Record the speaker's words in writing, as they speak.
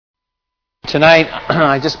Tonight,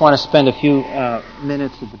 I just want to spend a few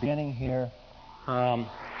minutes at the beginning here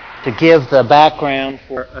to give the background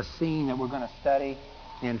for a scene that we're going to study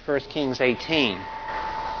in 1 Kings 18.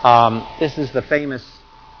 This is the famous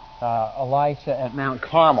Elisha at Mount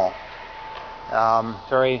Carmel.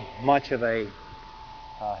 Very much of a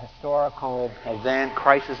historical event,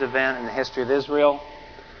 crisis event in the history of Israel.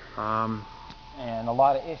 And a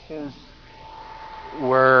lot of issues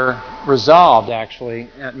were resolved, actually,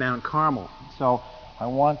 at Mount Carmel. So I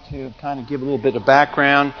want to kind of give a little bit of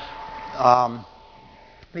background.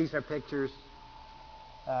 These are pictures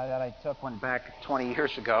that I took back 20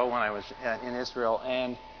 years ago when I was in Israel.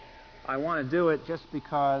 And I want to do it just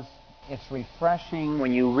because it's refreshing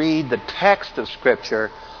when you read the text of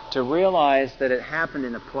Scripture to realize that it happened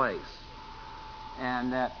in a place.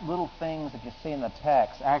 And that little things that you see in the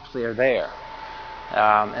text actually are there.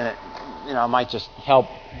 And it, might just help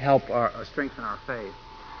strengthen our faith.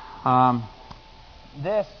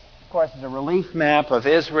 This, of course, is a relief map of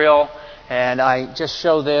Israel, and I just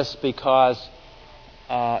show this because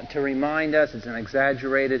to remind us, it's an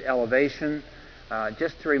exaggerated elevation,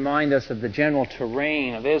 just to remind us of the general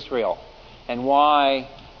terrain of Israel, and why,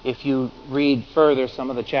 if you read further some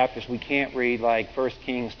of the chapters we can't read, like 1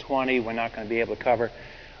 Kings 20, we're not going to be able to cover.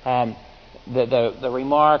 The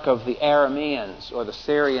remark of the Arameans or the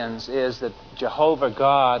Syrians is that Jehovah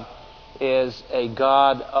God is a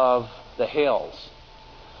God of the hills.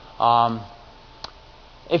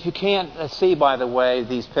 If you can't see, by the way,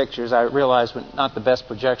 these pictures, I realize we're not the best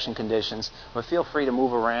projection conditions, but feel free to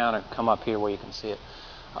move around and come up here where you can see it.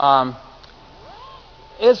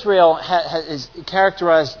 Israel is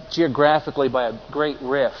characterized geographically by a great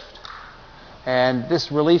rift. And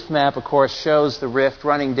this relief map, of course, shows the rift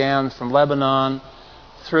running down from Lebanon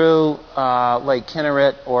through Lake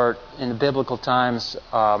Kinneret, or in the biblical times,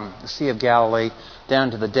 the Sea of Galilee,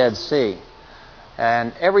 down to the Dead Sea.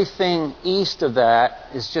 And everything east of that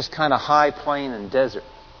is just kind of high plain and desert.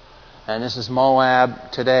 And this is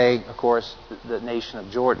Moab today, of course, the nation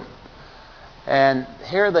of Jordan. And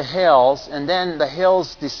here are the hills, and then the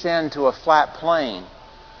hills descend to a flat plain.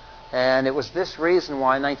 And it was this reason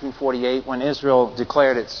why in 1948, when Israel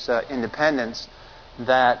declared its independence,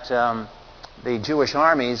 that the Jewish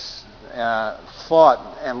armies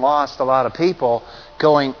fought and lost a lot of people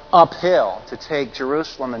going uphill to take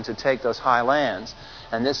Jerusalem and to take those high lands.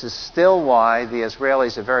 And this is still why the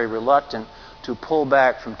Israelis are very reluctant to pull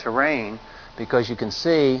back from terrain, because you can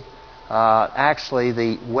see actually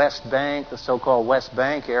the West Bank, the so-called West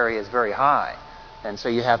Bank area, is very high. And so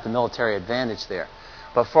you have the military advantage there.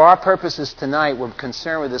 But for our purposes tonight, we're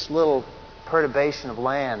concerned with this little perturbation of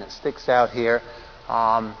land that sticks out here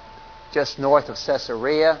just north of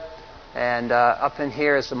Caesarea, and up in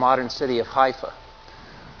here is the modern city of Haifa.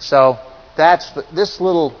 So this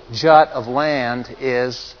little jut of land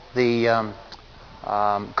is the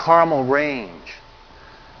Carmel Range,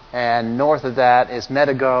 and north of that is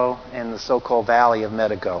Medigo and the so-called Valley of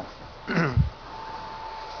Medigo.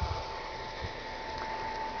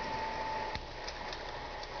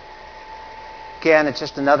 Again, it's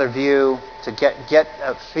just another view to get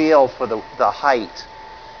a feel for the height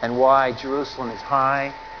and why Jerusalem is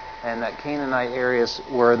high and that Canaanite areas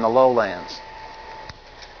were in the lowlands.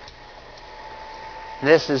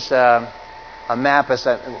 This is a map.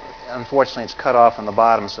 Unfortunately, it's cut off on the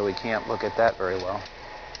bottom, so we can't look at that very well.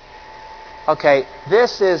 Okay,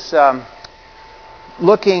 this is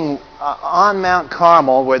looking on Mount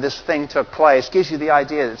Carmel, where this thing took place. Gives you the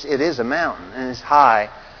idea that it is a mountain and it's high.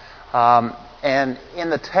 And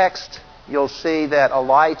in the text, you'll see that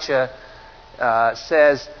Elijah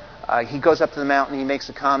says, he goes up to the mountain, he makes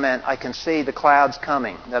a comment, I can see the clouds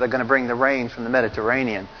coming that are going to bring the rain from the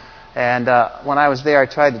Mediterranean. And when I was there, I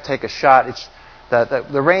tried to take a shot.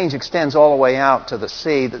 The range extends all the way out to the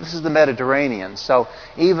sea. This is the Mediterranean. So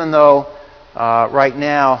even though right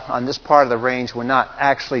now on this part of the range we're not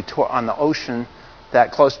actually on the ocean,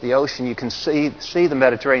 that close to the ocean, you can see the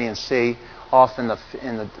Mediterranean Sea off in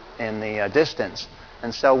the distance.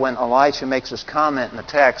 And so when Elijah makes this comment in the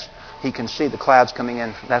text, he can see the clouds coming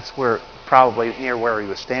in. That's probably near where he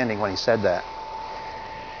was standing when he said that.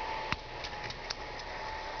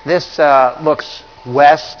 This looks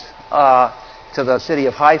west to the city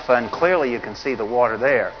of Haifa, and clearly you can see the water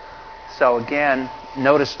there. So again,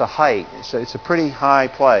 notice the height. It's a pretty high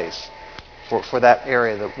place for that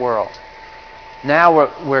area of the world. Now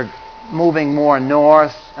we're moving more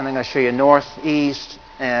north, and I'm going to show you northeast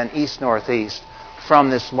and east-northeast from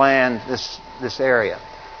this land, this area.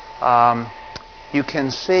 You can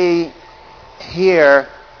see here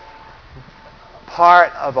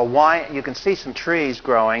part of a you can see some trees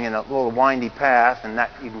growing in a little windy path, and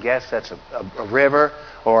that you can guess that's a river,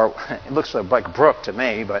 or it looks like a brook to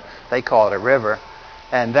me, but they call it a river.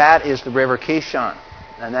 And that is the river Kishon.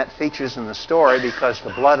 And that features in the story because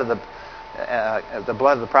the blood of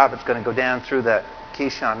the prophet is going to go down through the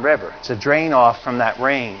Kishon River. It's a drain off from that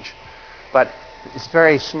range, but it's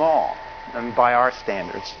very small by our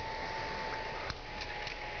standards.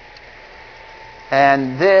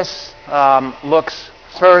 And this looks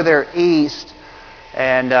further east,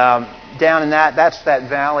 and down in that's that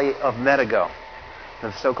valley of Medigo,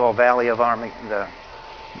 the so-called Valley of Army, the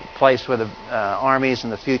place where the armies in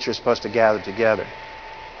the future are supposed to gather together.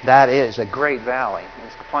 That is a great valley.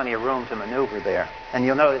 There's plenty of room to maneuver there. And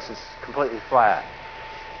you'll notice it's completely flat.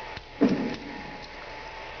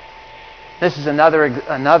 This is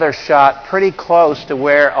another shot pretty close to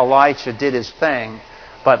where Elisha did his thing,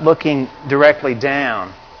 but looking directly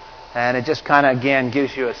down. And it just kind of, again,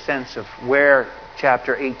 gives you a sense of where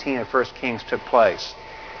chapter 18 of 1 Kings took place.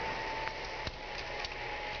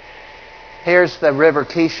 Here's the river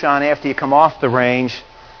Kishon after you come off the range.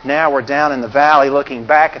 Now we're down in the valley looking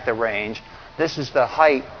back at the range. This is the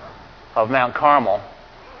height of Mount Carmel,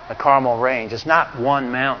 the Carmel Range. It's not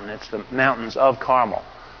one mountain, it's the mountains of Carmel.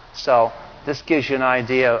 So this gives you an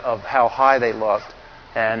idea of how high they looked.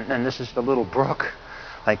 And this is the little brook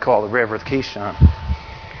they call the river of Kishon.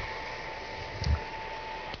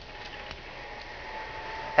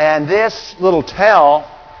 And this little tell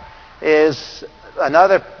is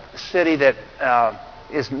another city that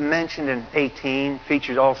is mentioned in 18,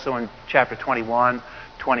 featured also in chapter 21,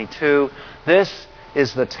 22. This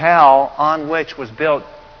is the tell on which was built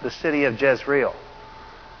the city of Jezreel.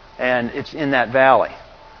 And it's in that valley.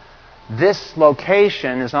 This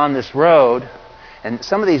location is on this road. And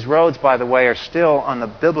some of these roads, by the way, are still on the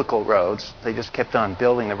biblical roads. They just kept on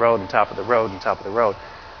building the road on top of the road on top of the road.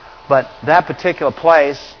 But that particular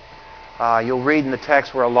place, you'll read in the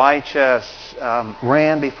text where Elijah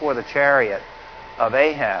ran before the chariot of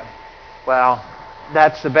Ahab. Well,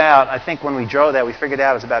 that's about, I think when we drove that, we figured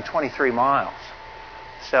out it was about 23 miles.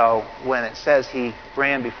 So when it says he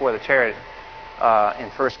ran before the chariot in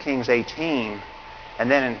 1 Kings 18,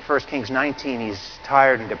 and then in 1 Kings 19 he's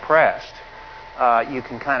tired and depressed, you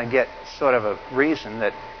can kind of get sort of a reason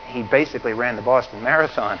that he basically ran the Boston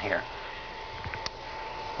Marathon here.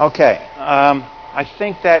 Okay, I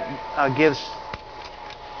think that gives...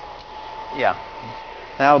 Yeah,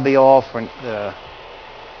 that'll be all for the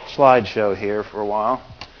slideshow here for a while.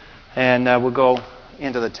 And we'll go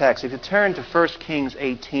into the text. If you turn to 1 Kings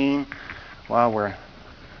 18 while we're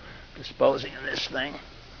disposing of this thing.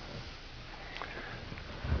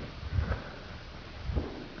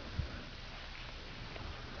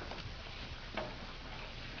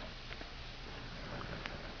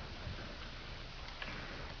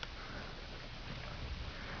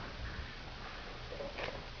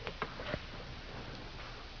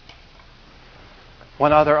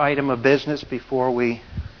 One other item of business before we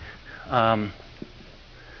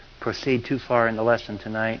proceed too far in the lesson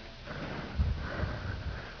tonight.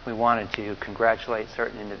 We wanted to congratulate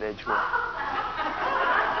certain individuals.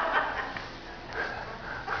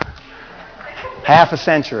 Half a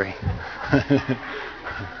century.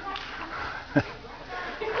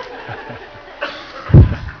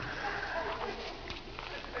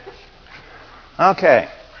 Okay.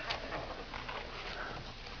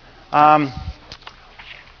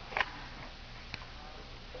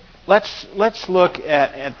 Let's look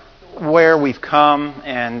at where we've come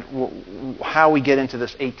and how we get into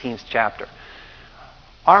this 18th chapter.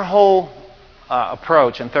 Our whole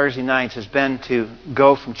approach on Thursday nights has been to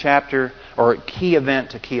go from chapter or key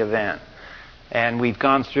event to key event. And we've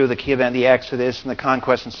gone through the key event, the Exodus, and the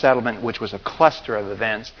conquest and settlement, which was a cluster of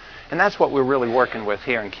events. And that's what we're really working with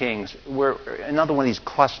here in Kings. We're another one of these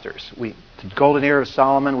clusters. The golden era of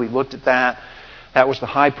Solomon, we looked at that. That was the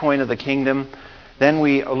high point of the kingdom. Then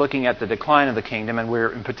we are looking at the decline of the kingdom, and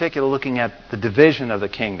we're in particular looking at the division of the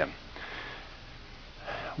kingdom.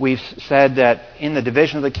 We've said that in the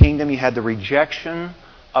division of the kingdom, you had the rejection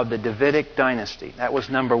of the Davidic dynasty. That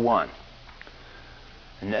was number one.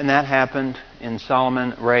 And that happened in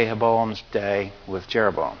Solomon Rehoboam's day with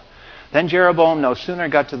Jeroboam. Then Jeroboam no sooner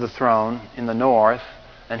got to the throne in the north,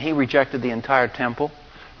 and he rejected the entire temple,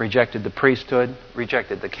 rejected the priesthood,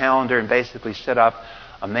 rejected the calendar, and basically set up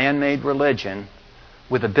a man-made religion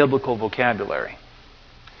with a biblical vocabulary.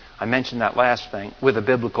 I mentioned that last thing, with a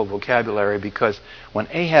biblical vocabulary, because when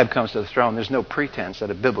Ahab comes to the throne, there's no pretense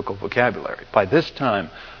at a biblical vocabulary. By this time,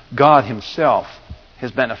 God himself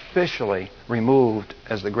has been officially removed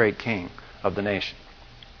as the great king of the nation.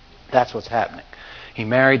 That's what's happening. He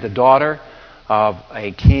married the daughter of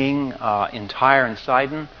a king in Tyre and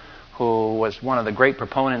Sidon who was one of the great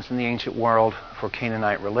proponents in the ancient world for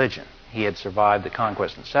Canaanite religion. He had survived the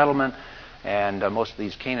conquest and settlement, and most of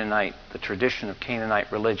these the tradition of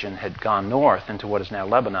Canaanite religion had gone north into what is now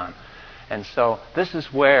Lebanon. And so this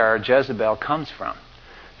is where Jezebel comes from.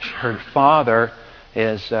 Her father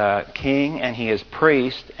is king and he is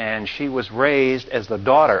priest, and she was raised as the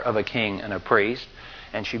daughter of a king and a priest,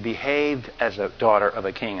 and she behaved as a daughter of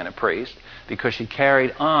a king and a priest because she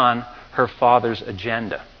carried on her father's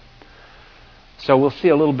agenda. So we'll see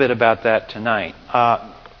a little bit about that tonight.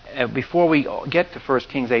 Before we get to 1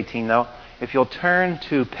 Kings 18, though, if you'll turn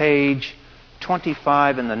to page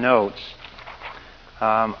 25 in the notes,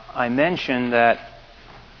 I mentioned that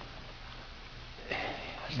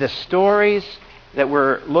the stories that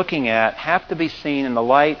we're looking at have to be seen in the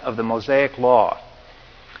light of the Mosaic Law.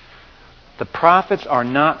 The prophets are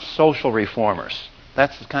not social reformers.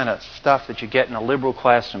 That's the kind of stuff that you get in a liberal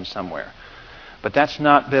classroom somewhere. But that's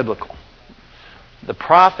not biblical. The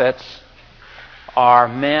prophets are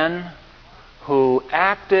men who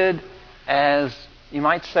acted as, you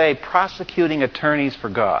might say, prosecuting attorneys for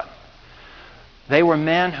God. They were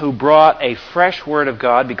men who brought a fresh word of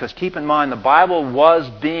God, because keep in mind, the Bible was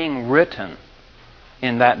being written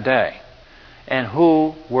in that day. And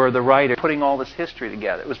who were the writers putting all this history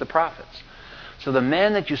together? It was the prophets. So the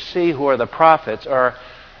men that you see who are the prophets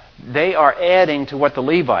they are adding to what the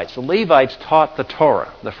Levites taught the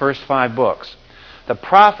Torah, the first 5 books. The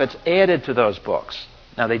prophets added to those books.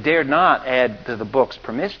 Now, they dared not add to the books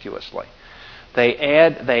promiscuously.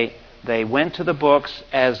 They went to the books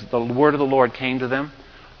as the word of the Lord came to them.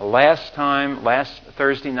 Last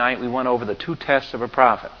Thursday night, we went over the 2 tests of a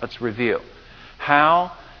prophet. Let's review.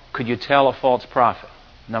 How could you tell a false prophet?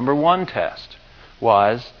 Number 1 test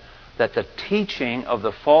was that the teaching of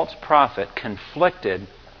the false prophet conflicted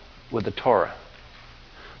with the Torah.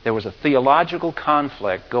 There was a theological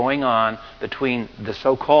conflict going on between the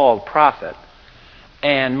so-called prophet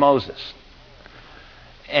and Moses.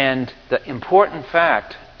 And the important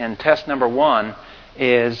fact in test number 1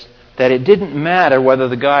 is that it didn't matter whether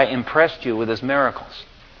the guy impressed you with his miracles.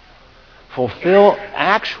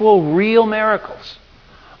 Actual real miracles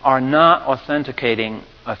are not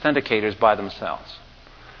authenticators by themselves.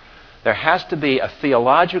 There has to be a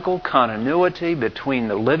theological continuity between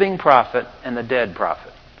the living prophet and the dead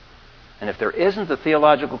prophet. And if there isn't the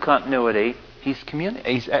theological continuity, he's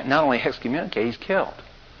not only excommunicated, he's killed.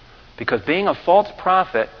 Because being a false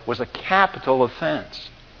prophet was a capital offense.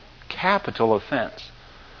 Capital offense.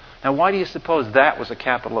 Now, why do you suppose that was a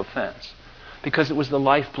capital offense? Because it was the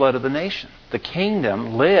lifeblood of the nation. The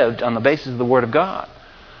kingdom lived on the basis of the Word of God.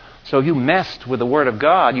 So if you messed with the Word of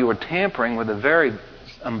God, you were tampering with the very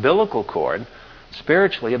umbilical cord,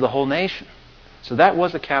 spiritually, of the whole nation. So that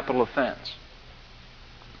was a capital offense.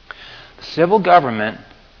 The civil government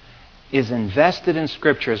is invested in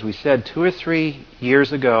Scripture, as we said 2 or 3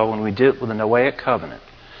 years ago when we did it with the Noahic covenant.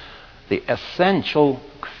 The essential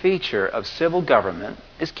feature of civil government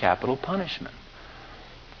is capital punishment.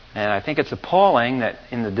 And I think it's appalling that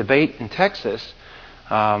in the debate in Texas,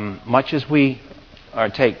 much as we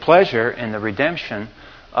take pleasure in the redemption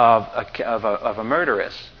of a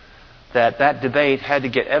murderess, that debate had to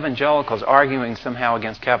get evangelicals arguing somehow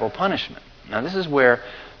against capital punishment. Now, this is where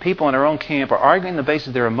people in our own camp are arguing the basis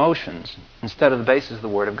of their emotions instead of the basis of the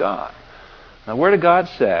Word of God. Now, the Word of God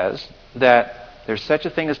says that there's such a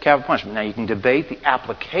thing as capital punishment. Now, you can debate the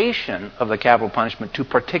application of the capital punishment to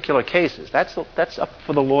particular cases. That's up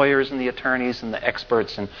for the lawyers and the attorneys and the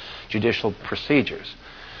experts in judicial procedures.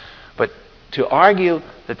 But to argue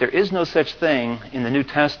that there is no such thing in the New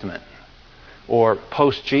Testament or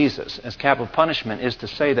post-Jesus as capital punishment is to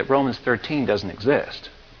say that Romans 13 doesn't exist.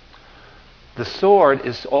 The sword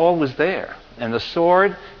is always there. And the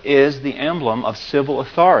sword is the emblem of civil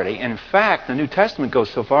authority. In fact, the New Testament goes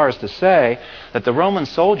so far as to say that the Roman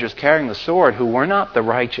soldiers carrying the sword, who were not the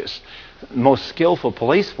righteous, most skillful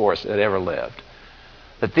police force that ever lived,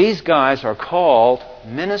 that these guys are called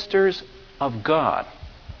ministers of God.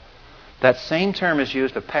 That same term is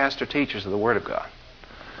used of pastor teachers of the Word of God.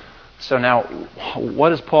 So now,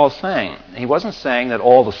 what is Paul saying? He wasn't saying that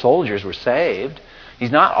all the soldiers were saved. He's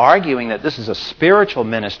not arguing that this is a spiritual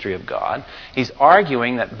ministry of God. He's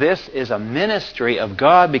arguing that this is a ministry of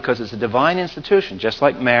God because it's a divine institution. Just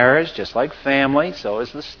like marriage, just like family, so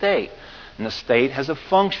is the state. And the state has a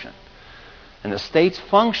function. And the state's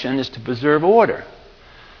function is to preserve order.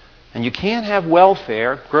 And you can't have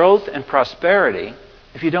welfare, growth, and prosperity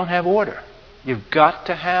if you don't have order. You've got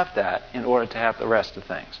to have that in order to have the rest of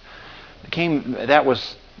things. That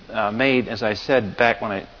was made, as I said back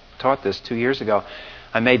when I taught this 2 years ago,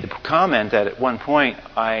 I made the comment that at one point,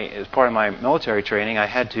 as part of my military training, I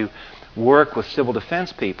had to work with civil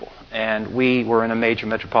defense people. And we were in a major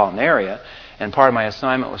metropolitan area, and part of my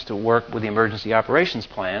assignment was to work with the emergency operations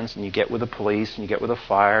plans, and you get with the police, and you get with the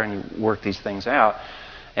fire, and you work these things out.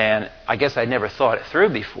 And I guess I'd never thought it through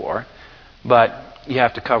before, but you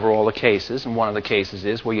have to cover all the cases, and one of the cases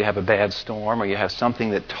is where you have a bad storm or you have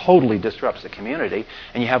something that totally disrupts the community,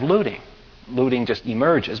 and you have looting. Looting just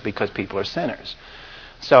emerges because people are sinners.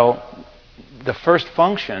 So the first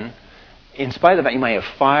function, in spite of that, you may have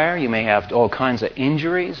fire, you may have all kinds of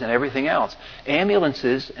injuries and everything else.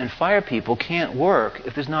 Ambulances and fire people can't work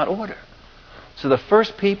if there's not order. So the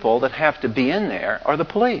first people that have to be in there are the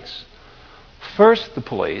police. First the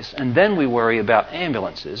police, and then we worry about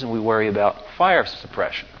ambulances and we worry about fire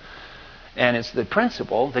suppression. And it's the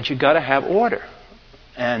principle that you've got to have order.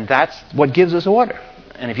 And that's what gives us order.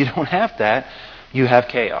 And if you don't have that, you have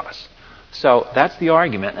chaos. So that's the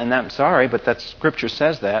argument, and I'm sorry, but that Scripture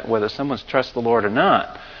says that, whether someone's trusts the Lord or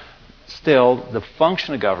not. Still, the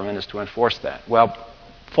function of government is to enforce that. Well,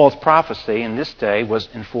 false prophecy in this day was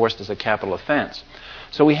enforced as a capital offense.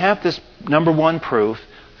 So we have this number one proof,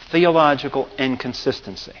 theological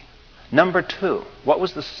inconsistency. Number two, what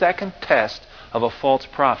was the second test of a false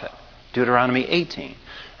prophet? Deuteronomy 18.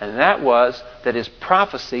 And that was that his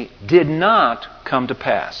prophecy did not come to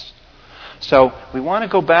pass. So we want to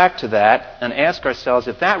go back to that and ask ourselves,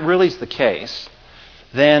 if that really is the case,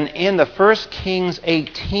 then in the 1 Kings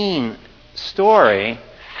 18 story,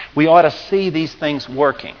 we ought to see these things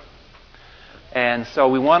working. And so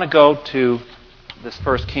we want to go to this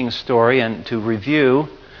 1 Kings story and to review.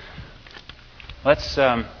 Let's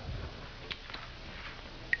see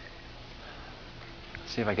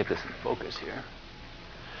if I get this in focus here.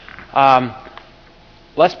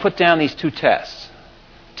 Let's put down these two tests.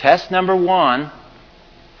 Test number one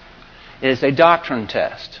is a doctrine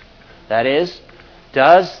test. That is,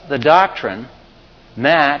 does the doctrine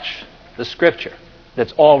match the Scripture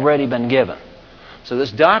that's already been given? So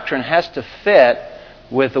this doctrine has to fit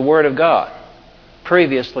with the Word of God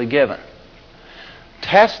previously given.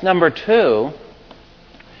 Test number two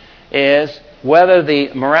is whether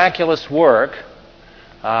the miraculous work,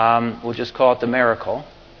 we'll just call it the miracle,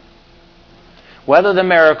 whether the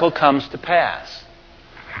miracle comes to pass.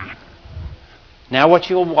 Now what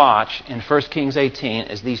you'll watch in 1 Kings 18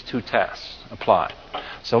 is these two tests applied.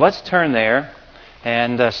 So let's turn there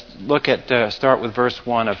and look at, start with verse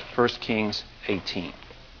 1 of 1 Kings 18.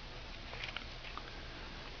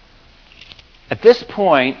 At this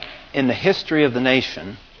point in the history of the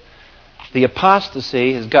nation, the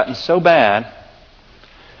apostasy has gotten so bad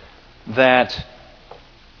that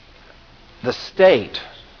the state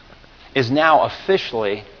is now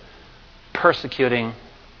officially persecuting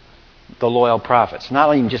the loyal prophets.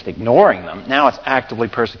 Not even just ignoring them, now it's actively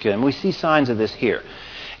persecuting them. We see signs of this here.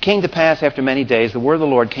 It came to pass after many days, the word of the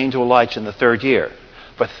Lord came to Elisha in the 3rd year.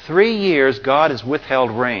 For 3 years God has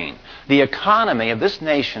withheld rain. The economy of this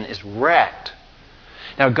nation is wrecked.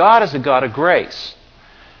 Now God is a God of grace.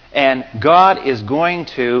 And God is going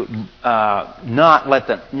to not let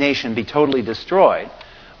the nation be totally destroyed.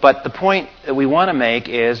 But the point that we want to make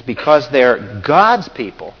is because they're God's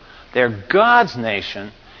people, they're God's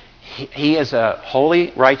nation, He is a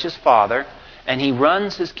holy, righteous Father, and He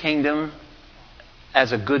runs His kingdom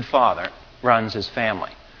as a good father runs his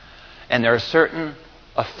family. And there are certain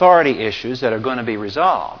authority issues that are going to be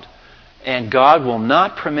resolved. And God will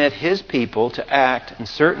not permit His people to act in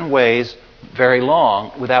certain ways very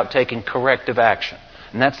long without taking corrective action.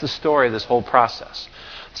 And that's the story of this whole process.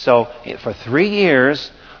 So for 3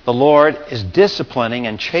 years, the Lord is disciplining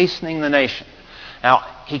and chastening the nation. Now,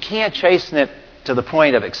 He can't chasten it to the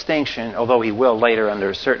point of extinction, although He will later under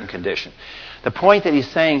a certain condition. The point that He's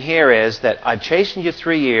saying here is that I've chastened you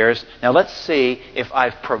 3 years. Now let's see if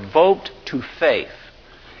I've provoked to faith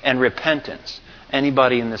and repentance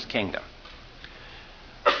anybody in this kingdom.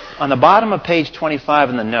 On the bottom of page 25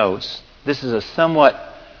 in the notes, this is a somewhat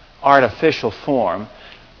artificial form,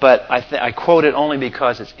 but I quote it only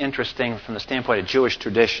because it's interesting from the standpoint of Jewish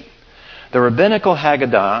tradition. The Rabbinical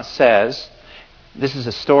Haggadah says, this is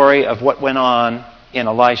a story of what went on in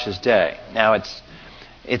Elisha's day. Now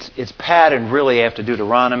it's patterned really after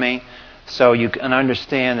Deuteronomy, so you can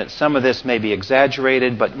understand that some of this may be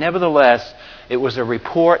exaggerated, but nevertheless, it was a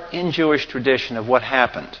report in Jewish tradition of what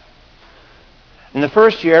happened. In the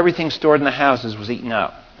 1st year, everything stored in the houses was eaten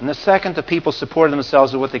up. In the 2nd, the people supported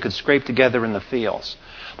themselves with what they could scrape together in the fields.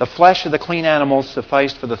 The flesh of the clean animals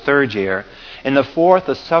sufficed for the 3rd year. In the 4th,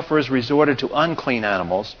 the sufferers resorted to unclean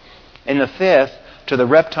animals. In the 5th, to the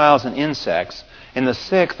reptiles and insects. In the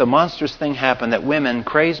 6th, a monstrous thing happened that women,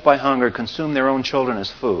 crazed by hunger, consumed their own children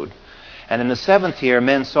as food. And in the 7th year,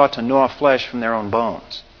 men sought to gnaw flesh from their own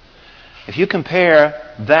bones. If you compare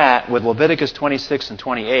that with Leviticus 26 and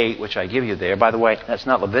 28, which I give you there, by the way, that's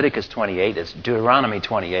not Leviticus 28, it's Deuteronomy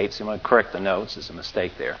 28, so I'm going to correct the notes, there's a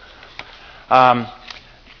mistake there.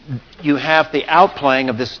 You have the outplaying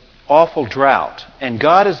of this awful drought, and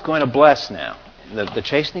God is going to bless now. The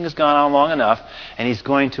chastening has gone on long enough, and He's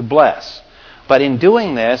going to bless. But in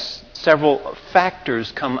doing this, several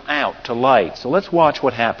factors come out to light. So let's watch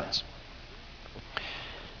what happens.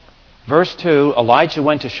 Verse 2, Elijah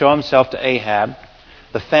went to show himself to Ahab.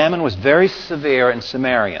 The famine was very severe in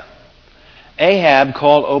Samaria. Ahab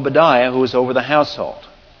called Obadiah, who was over the household.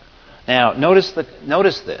 Now, notice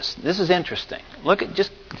this. This is interesting.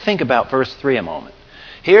 Just think about verse 3 a moment.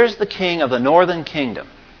 Here's the king of the northern kingdom.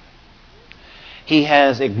 He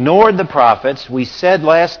has ignored the prophets. We said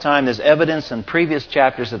last time there's evidence in previous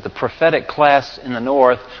chapters that the prophetic class in the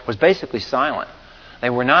north was basically silent. They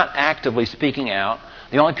were not actively speaking out.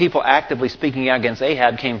 The only people actively speaking out against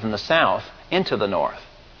Ahab came from the south into the north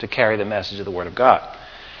to carry the message of the Word of God.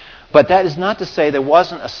 But that is not to say there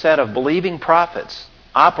wasn't a set of believing prophets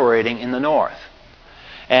operating in the north.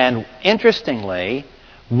 And interestingly,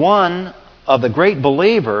 one of the great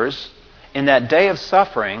believers in that day of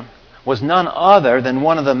suffering was none other than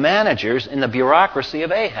one of the managers in the bureaucracy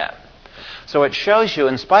of Ahab. So it shows you,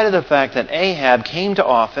 in spite of the fact that Ahab came to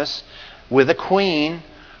office with a queen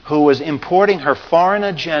who was importing her foreign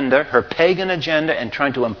agenda, her pagan agenda, and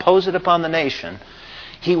trying to impose it upon the nation,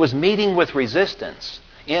 he was meeting with resistance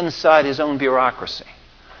inside his own bureaucracy.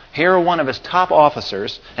 Here are one of his top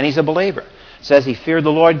officers, and he's a believer. It says he feared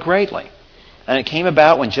the Lord greatly. And it came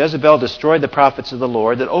about when Jezebel destroyed the prophets of the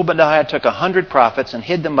Lord that Obadiah took 100 prophets and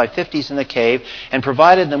hid them by 50s in the cave and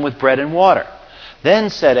provided them with bread and water.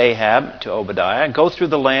 Then said Ahab to Obadiah, "Go through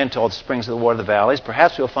the land to all the springs of the water of the valleys.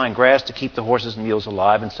 Perhaps we'll find grass to keep the horses and mules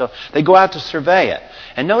alive." And so they go out to survey it.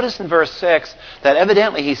 And notice in verse 6 that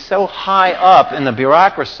evidently he's so high up in the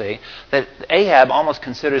bureaucracy that Ahab almost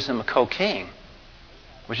considers him a co-king,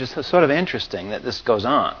 which is sort of interesting that this goes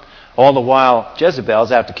on. All the while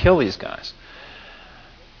Jezebel's out to kill these guys.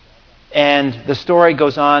 And the story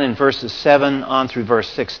goes on in verses 7 on through verse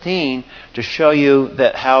 16 to show you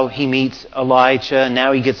that how he meets Elijah. And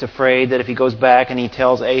now he gets afraid that if he goes back and he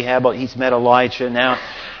tells Ahab he's met Elijah, now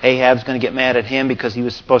Ahab's going to get mad at him because he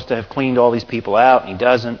was supposed to have cleaned all these people out, and he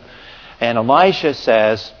doesn't. And Elisha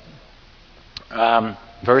says,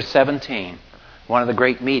 verse 17, one of the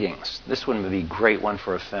great meetings. This wouldn't be a great one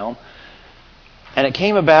for a film. And it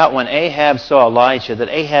came about when Ahab saw Elijah that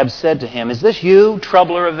Ahab said to him, "Is this you,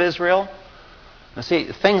 troubler of Israel?" Now see,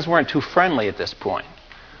 things weren't too friendly at this point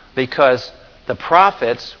because the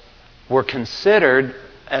prophets were considered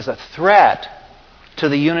as a threat to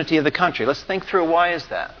the unity of the country. Let's think through, why is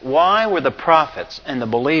that? Why were the prophets and the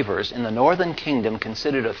believers in the northern kingdom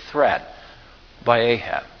considered a threat by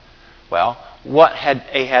Ahab? Well, what had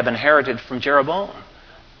Ahab inherited from Jeroboam?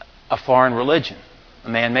 A foreign religion. A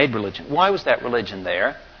man-made religion. Why was that religion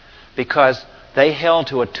there? Because they held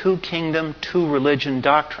to a two-kingdom, two-religion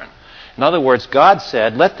doctrine. In other words, God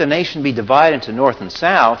said, let the nation be divided into north and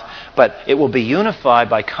south, but it will be unified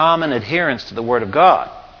by common adherence to the Word of God.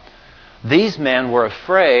 These men were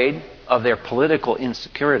afraid of their political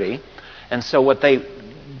insecurity, and so what they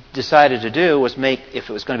decided to do was make, if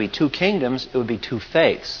it was going to be two kingdoms, it would be two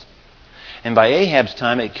faiths. And by Ahab's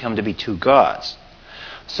time, it came to be two gods.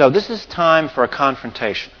 So this is time for a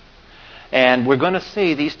confrontation. And we're going to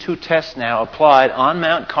see these two tests now applied on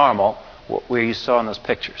Mount Carmel, where you saw in those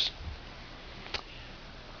pictures.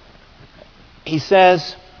 He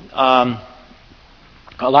says,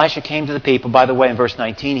 Elisha came to the people. By the way, in verse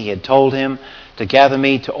 19, he had told him to gather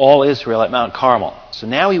me to all Israel at Mount Carmel. So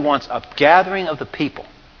now he wants a gathering of the people.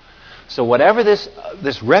 So whatever this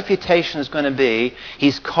refutation is going to be,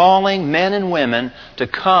 he's calling men and women to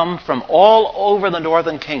come from all over the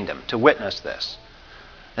northern kingdom to witness this.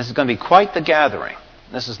 This is going to be quite the gathering.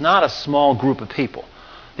 This is not a small group of people.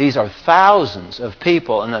 These are thousands of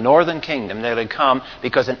people in the northern kingdom that have come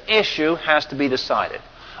because an issue has to be decided.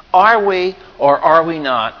 Are we or are we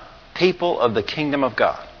not people of the kingdom of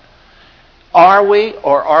God? Are we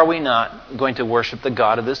or are we not going to worship the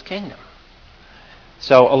God of this kingdom?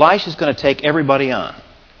 So Elisha's going to take everybody on.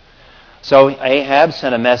 So Ahab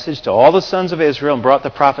sent a message to all the sons of Israel and brought the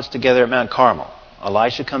prophets together at Mount Carmel.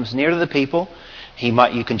 Elisha comes near to the people.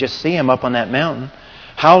 You can just see him up on that mountain.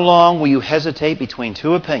 How long will you hesitate between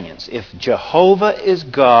two opinions? If Jehovah is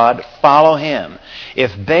God, follow him.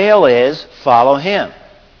 If Baal is, follow him.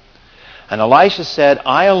 And Elisha said,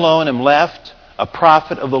 I alone am left a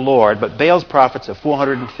prophet of the Lord, but Baal's prophets are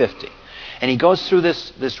 450. And he goes through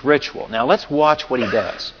this ritual. Now let's watch what he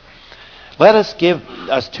does. Let us give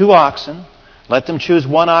us 2 oxen. Let them choose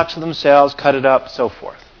 1 ox for themselves, cut it up, so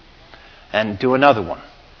forth. And do another one.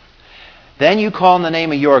 Then you call in the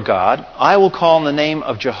name of your God. I will call in the name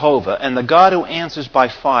of Jehovah. And the God who answers by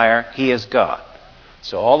fire, he is God.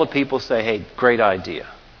 So all the people say, hey, great idea.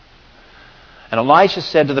 And Elisha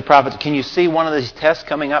said to the prophets, can you see one of these tests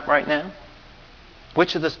coming up right now?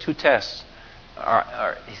 Which of those 2 tests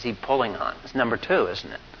is he pulling on? It's number 2,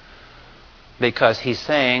 isn't it? Because he's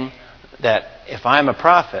saying that if I'm a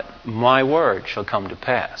prophet, my word shall come to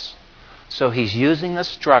pass. So he's using the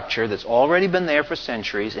structure that's already been there for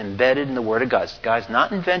centuries, embedded in the Word of God. This guy's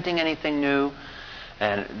not inventing anything new.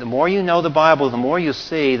 And the more you know the Bible, the more you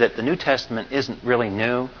see that the New Testament isn't really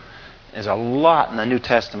new. There's a lot in the New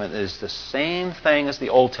Testament that is the same thing as the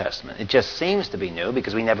Old Testament. It just seems to be new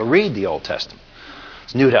because we never read the Old Testament.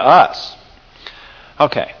 It's new to us.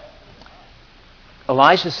 Okay.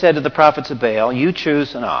 Elisha said to the prophets of Baal, you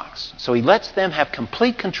choose an ox. So he lets them have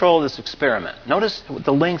complete control of this experiment. Notice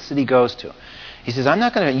the lengths that he goes to. He says, I'm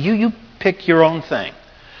not going to, you pick your own thing.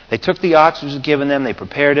 They took the ox which was given them, they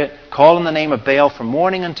prepared it, called in the name of Baal from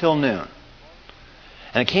morning until noon.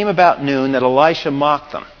 And it came about noon that Elisha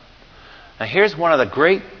mocked them. Now here's one of the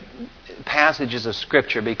great passages of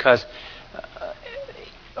Scripture, because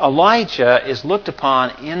Elijah is looked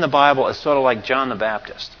upon in the Bible as sort of like John the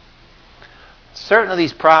Baptist. Certain of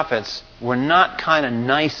these prophets were not kind of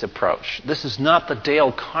nice approach. This is not the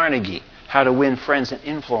Dale Carnegie, how to win friends and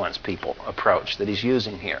influence people approach that he's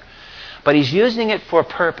using here. But he's using it for a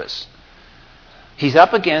purpose. He's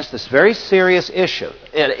up against this very serious issue.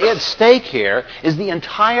 At stake here is the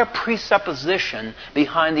entire presupposition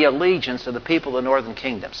behind the allegiance of the people of the northern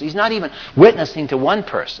kingdom. So he's not even witnessing to one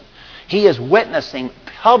person. He is witnessing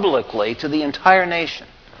publicly to the entire nation.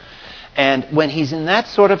 And when he's in that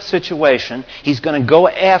sort of situation, he's going to go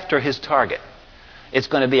after his target. It's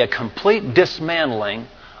going to be a complete dismantling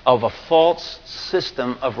of a false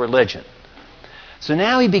system of religion. So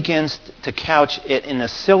now he begins to couch it in the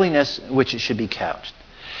silliness in which it should be couched.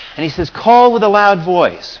 And he says, call with a loud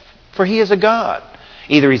voice, for he is a god.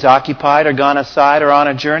 Either he's occupied or gone aside or on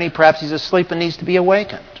a journey. Perhaps he's asleep and needs to be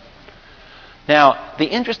awakened. Now, the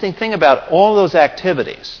interesting thing about all those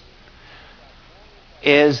activities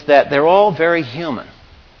is that they're all very human.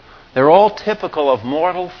 They're all typical of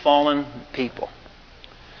mortal, fallen people.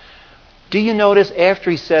 Do you notice after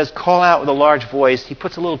he says, call out with a large voice, he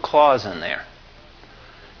puts a little clause in there.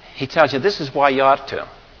 He tells you, this is why you ought to.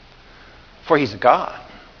 For he's a god.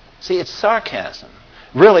 See, it's sarcasm.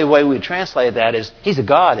 Really, the way we translate that is, he's a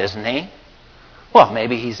god, isn't he? Well,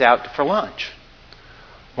 maybe he's out for lunch.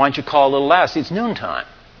 Why don't you call a little loud? See, it's noontime.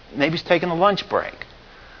 Maybe he's taking a lunch break.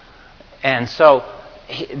 And so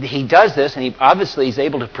he does this, and he's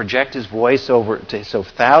able to project his voice over so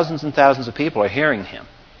thousands and thousands of people are hearing him.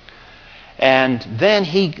 And then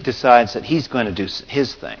he decides that he's going to do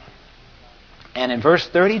his thing. And in verse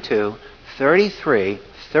 32, 33,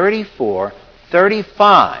 34,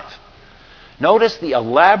 35, notice the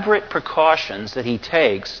elaborate precautions that he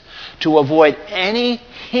takes to avoid any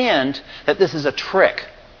hint that this is a trick.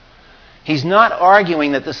 He's not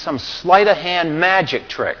arguing that this is some sleight-of-hand magic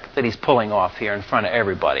trick that he's pulling off here in front of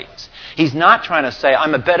everybody. He's not trying to say,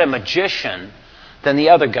 I'm a better magician than the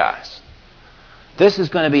other guys. This is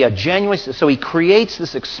going to be a genuine... So he creates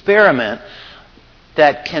this experiment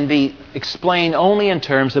that can be explained only in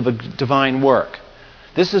terms of a divine work.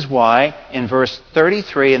 This is why in verse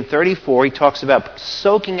 33 and 34 he talks about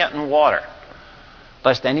soaking it in water.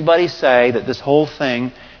 Lest anybody say that this whole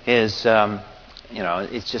thing is...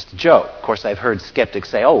 it's just a joke. Of course, I've heard skeptics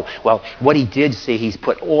say, oh, well, what he did see, he's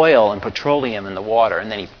put oil and petroleum in the water,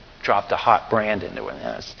 and then he dropped a hot brand into it.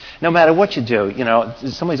 Yes. No matter what you do,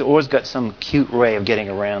 somebody's always got some cute way of getting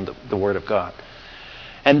around the Word of God.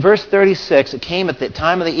 And verse 36, it came at the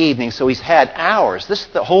time of the evening, so he's had hours.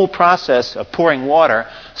 The whole process of pouring water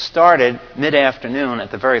started mid-afternoon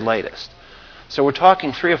at the very latest. So we're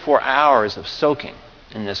talking 3 or 4 hours of soaking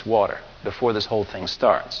in this water before this whole thing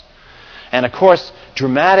starts. And of course,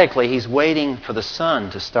 dramatically, he's waiting for the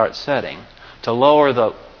sun to start setting, to lower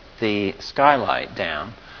the skylight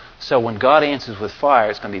down. So when God answers with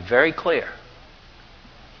fire, it's going to be very clear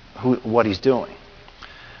what he's doing.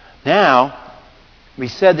 Now, we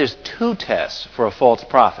said there's 2 tests for a false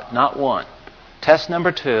prophet, not 1. Test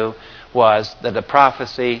number 2 was that the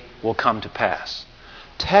prophecy will come to pass.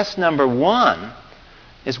 Test number 1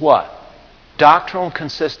 is what? Doctrinal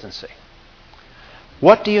consistency.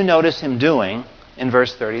 What do you notice him doing in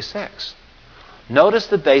verse 36? Notice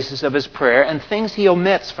the basis of his prayer and things he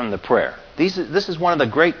omits from the prayer. This is one of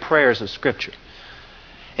the great prayers of Scripture.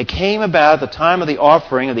 It came about at the time of the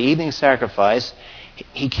offering of the evening sacrifice.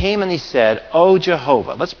 He came and he said, O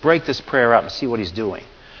Jehovah. Let's break this prayer up and see what he's doing.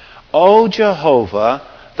 O Jehovah,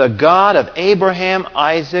 the God of Abraham,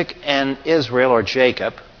 Isaac, and Israel, or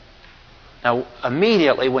Jacob. Now,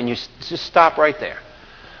 immediately, when you just stop right there.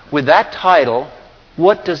 With that title,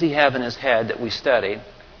 what does he have in his head that we studied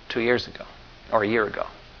 2 years ago, or a year ago?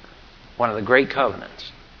 One of the great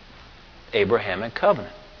covenants. Abrahamic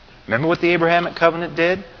covenant. Remember what the Abrahamic covenant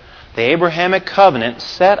did? The Abrahamic covenant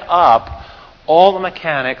set up all the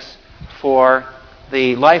mechanics for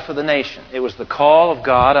the life of the nation. It was the call of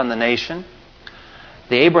God on the nation.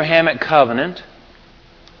 The Abrahamic covenant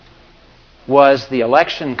was the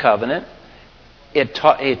election covenant.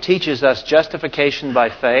 It teaches us justification by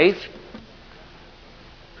faith.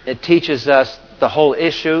 It teaches us the whole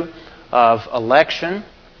issue of election.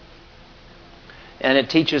 And it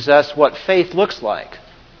teaches us what faith looks like.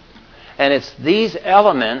 And it's these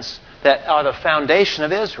elements that are the foundation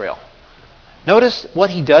of Israel. Notice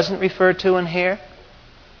what he doesn't refer to in here.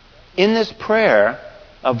 In this prayer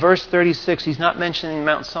of verse 36, he's not mentioning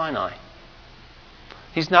Mount Sinai.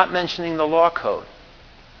 He's not mentioning the law code.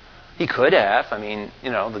 He could have. I mean,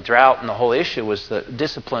 the drought and the whole issue was the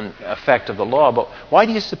discipline effect of the law. But why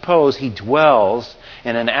do you suppose he dwells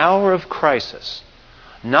in an hour of crisis,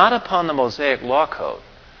 not upon the Mosaic law code,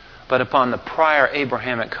 but upon the prior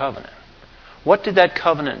Abrahamic covenant? What did that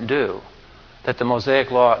covenant do that the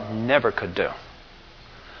Mosaic law never could do?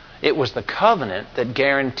 It was the covenant that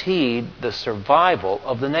guaranteed the survival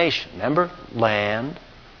of the nation. Remember? Land,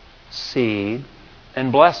 seed,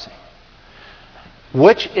 and blessing.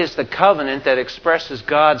 Which is the covenant that expresses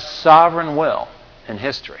God's sovereign will in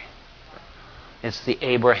history? It's the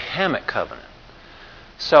Abrahamic covenant.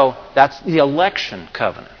 So that's the election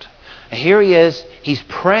covenant. And here he is, he's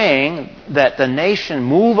praying that the nation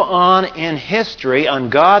move on in history on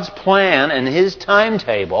God's plan and His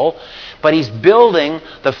timetable, but he's building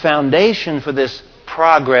the foundation for this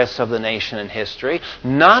progress of the nation in history,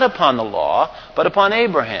 not upon the law, but upon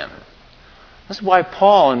Abraham. This is why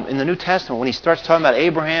Paul, in the New Testament, when he starts talking about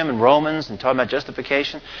Abraham in Romans and talking about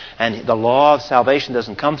justification, and the law of salvation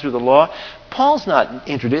doesn't come through the law, Paul's not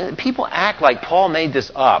introduced. People act like Paul made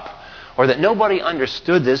this up, or that nobody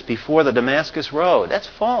understood this before the Damascus Road. That's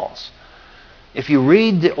false. If you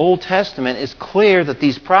read the Old Testament, it's clear that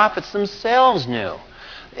these prophets themselves knew.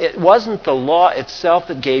 It wasn't the law itself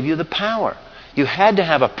that gave you the power. You had to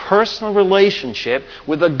have a personal relationship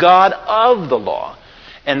with the God of the law.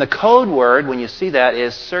 And the code word, when you see that,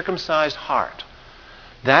 is circumcised heart.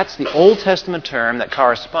 That's the Old Testament term that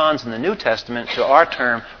corresponds in the New Testament to our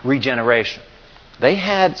term regeneration. They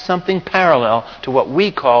had something parallel to what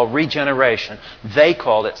we call regeneration. They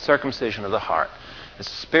called it circumcision of the heart. It's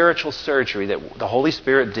spiritual surgery that the Holy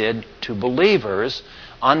Spirit did to believers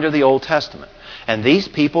under the Old Testament. And these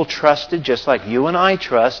people trusted, just like you and I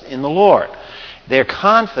trust, in the Lord. Their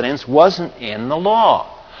confidence wasn't in the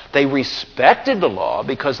law. They respected the law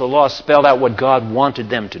because the law spelled out what God wanted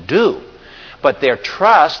them to do. But their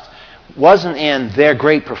trust wasn't in their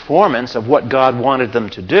great performance of what God wanted them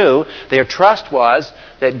to do. Their trust was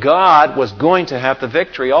that God was going to have the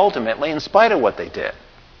victory ultimately in spite of what they did.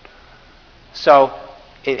 So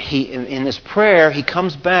in this prayer, he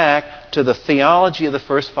comes back to the theology of the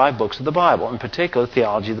first 5 books of the Bible, in particular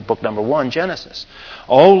theology of the book number 1, Genesis.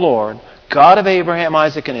 O Lord, God of Abraham,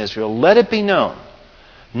 Isaac, and Israel, let it be known.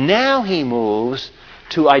 Now he moves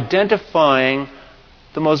to identifying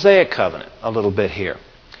the Mosaic covenant a little bit here.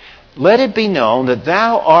 Let it be known that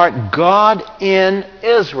thou art God in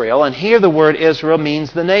Israel. And here the word Israel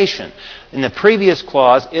means the nation. In the previous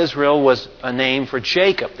clause, Israel was a name for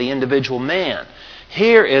Jacob, the individual man.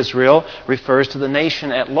 Here Israel refers to the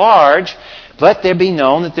nation at large. Let there be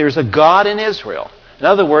known that there's a God in Israel. In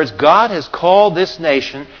other words, God has called this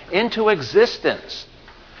nation into existence.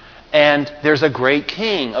 And there's a great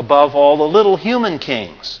king above all the little human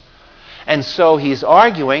kings. And so he's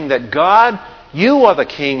arguing that God, you are the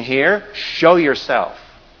king here. Show yourself.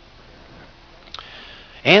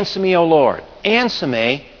 Answer me, O Lord. Answer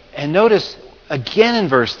me. And notice again in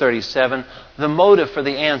verse 37, the motive for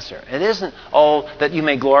the answer. It isn't, that you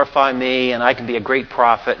may glorify me and I can be a great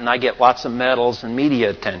prophet and I get lots of medals and media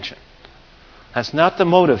attention. That's not the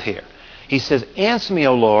motive here. He says, answer me,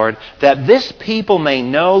 O Lord, that this people may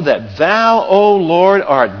know that thou, O Lord,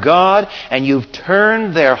 art God, and you've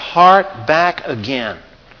turned their heart back again.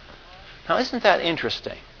 Now, isn't that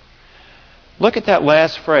interesting? Look at that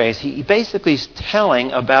last phrase. He basically is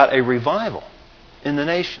telling about a revival in the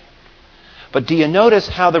nation. But do you notice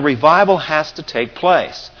how the revival has to take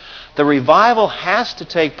place? The revival has to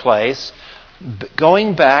take place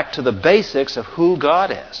going back to the basics of who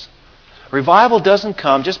God is. Revival doesn't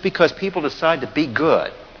come just because people decide to be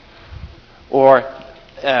good or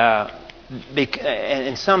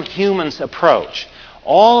in some human's approach.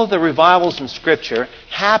 All of the revivals in Scripture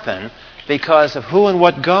happen because of who and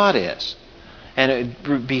what God is. And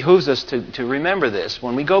it behooves us to remember this.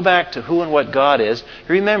 When we go back to who and what God is,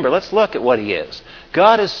 remember, let's look at what He is.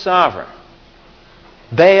 God is sovereign.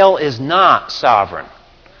 Baal is not sovereign.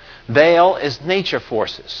 Baal is nature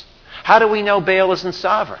forces. How do we know Baal isn't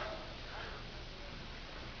sovereign?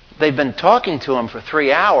 They've been talking to him for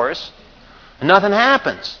 3 hours, and nothing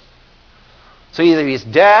happens. So either he's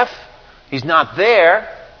deaf, he's not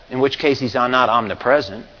there, in which case he's not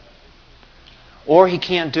omnipresent, or he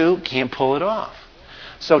can't pull it off.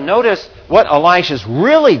 So notice what Elisha's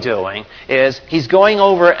really doing is he's going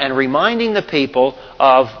over and reminding the people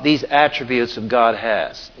of these attributes that God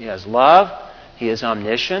has. He has love, He is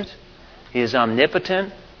omniscient, He is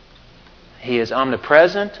omnipotent, He is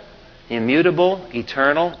omnipresent, immutable,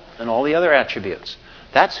 eternal, and all the other attributes.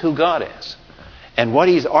 That's who God is. And what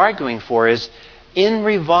he's arguing for is, in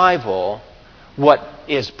revival, what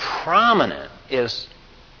is prominent is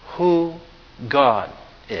who God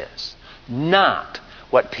is, not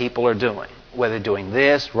what people are doing. Whether doing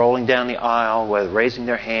this, rolling down the aisle, whether raising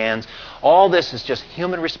their hands. All this is just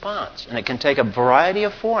human response, and it can take a variety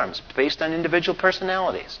of forms based on individual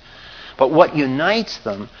personalities. But what unites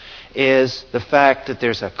them is the fact that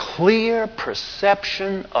there's a clear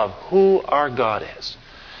perception of who our God is.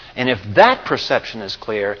 And if that perception is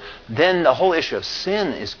clear, then the whole issue of sin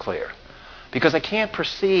is clear. Because I can't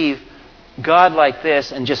perceive God like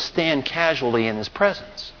this and just stand casually in His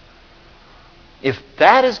presence. If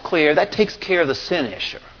that is clear, that takes care of the sin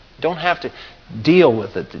issue. Don't have to deal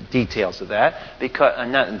with the details of that,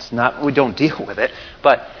 because we don't deal with it,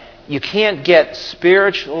 but you can't get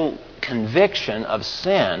spiritual conviction of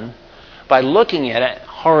sin by looking at it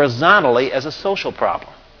horizontally as a social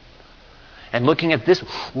problem. And looking at this,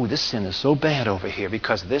 this sin is so bad over here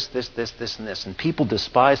because this, and this. And people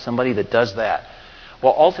despise somebody that does that.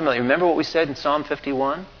 Well, ultimately, remember what we said in Psalm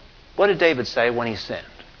 51? What did David say when he sinned?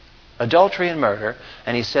 Adultery and murder.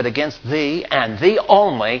 And he said, against thee and thee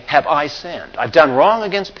only have I sinned. I've done wrong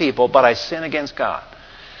against people, but I sin against God.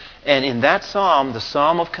 And in that psalm, the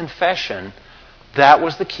psalm of confession, that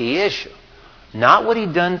was the key issue. Not what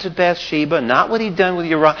he'd done to Bathsheba, not what he'd done with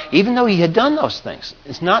Uriah, even though he had done those things.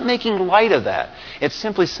 It's not making light of that. It's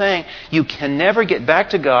simply saying you can never get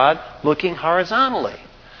back to God looking horizontally.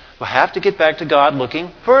 You have to get back to God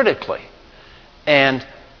looking vertically. And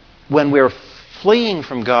when we're fleeing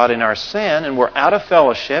from God in our sin and we're out of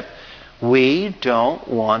fellowship, we don't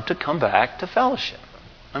want to come back to fellowship.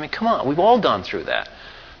 I mean, come on, we've all gone through that.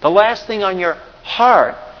 The last thing on your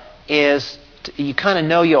heart is you kind of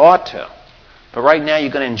know you ought to. But right now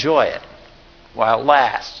you're going to enjoy it while it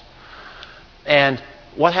lasts. And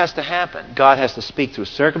what has to happen? God has to speak through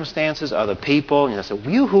circumstances, other people, and say,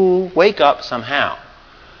 yoo-hoo, wake up somehow.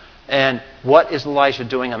 And what is Elisha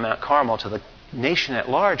doing on Mount Carmel to the nation at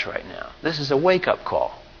large right now? This is a wake-up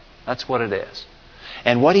call. That's what it is.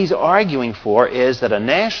 And what he's arguing for is that a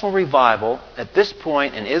national revival at this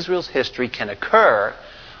point in Israel's history can occur,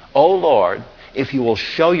 O Lord, if you will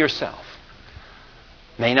show yourself.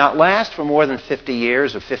 May not last for more than 50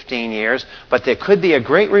 years or 15 years, but there could be a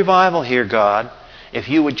great revival here, God, if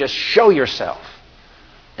you would just show yourself.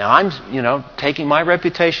 Now, I'm, taking my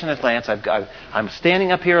reputation at Lance. I'm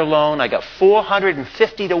standing up here alone. I got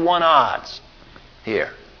 450 to 1 odds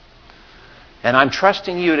here. And I'm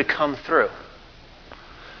trusting you to come through.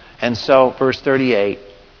 And so, verse 38,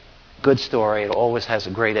 good story. It always has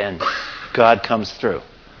a great end. God comes through.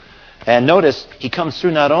 And notice, he comes through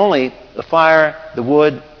not only the fire, the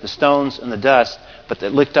wood, the stones, and the dust, but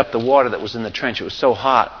it licked up the water that was in the trench. It was so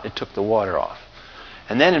hot, it took the water off.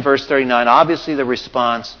 And then in verse 39, obviously the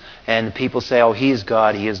response, and the people say, oh, he is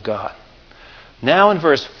God, he is God. Now in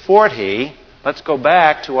verse 40, let's go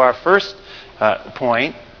back to our first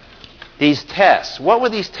point, these tests. What were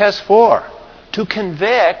these tests for? To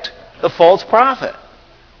convict the false prophet.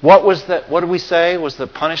 What did we say was the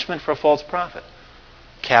punishment for a false prophet?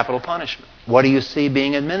 Capital punishment. What do you see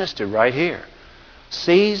being administered right here?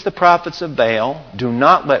 Seize the prophets of Baal. Do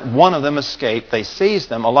not let one of them escape. They seized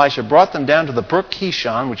them. Elisha brought them down to the brook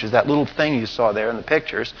Kishon, which is that little thing you saw there in the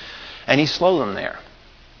pictures, and he slew them there.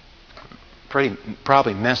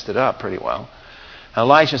 Probably messed it up pretty well.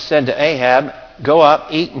 Elisha said to Ahab, go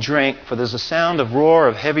up, eat and drink, for there's a sound of roar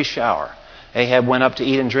of heavy shower. Ahab went up to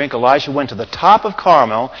eat and drink. Elisha went to the top of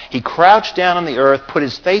Carmel. He crouched down on the earth, put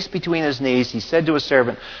his face between his knees. He said to his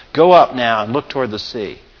servant, go up now and look toward the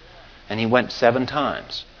sea. And he went 7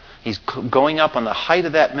 times. He's going up on the height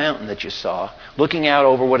of that mountain that you saw, looking out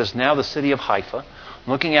over what is now the city of Haifa,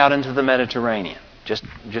 looking out into the Mediterranean. Just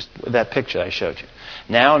that picture I showed you.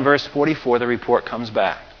 Now in verse 44, the report comes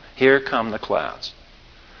back. Here come the clouds.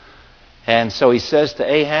 And so he says to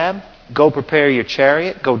Ahab, go prepare your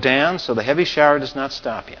chariot, go down so the heavy shower does not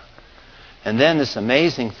stop you. And then this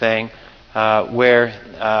amazing thing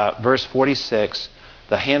where, verse 46,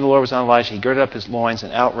 the hand of the Lord was on Elijah. He girded up his loins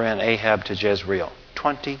and outran Ahab to Jezreel.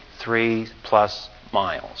 23 plus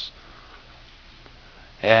miles.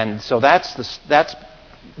 And so that's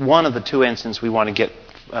one of the two incidents we want to get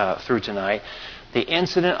through tonight. The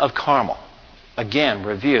incident of Carmel. Again,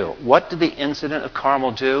 review. What did the incident of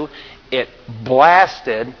Carmel do? It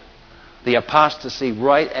blasted the apostasy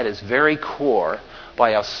right at its very core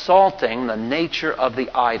by assaulting the nature of the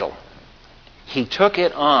idol. He took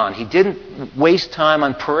it on. He didn't waste time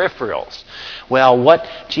on peripherals. Well,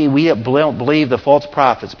 we don't believe the false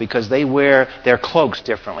prophets because they wear their cloaks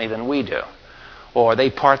differently than we do. Or they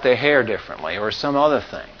part their hair differently, or some other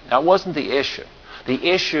thing. That wasn't the issue. The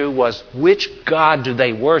issue was, which God do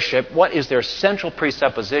they worship? What is their central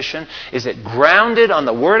presupposition? Is it grounded on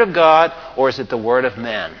the Word of God, or is it the Word of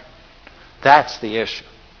men? That's the issue.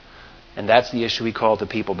 And that's the issue we call the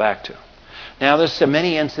people back to. Now, there's so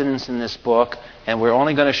many incidents in this book, and we're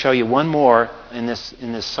only going to show you one more in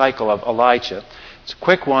this cycle of Elijah. It's a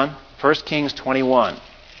quick one, 1 Kings 21.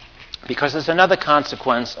 Because there's another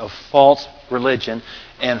consequence of false religion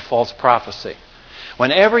and false prophecy.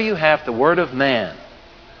 Whenever you have the Word of man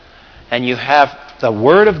and you have the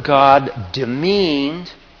Word of God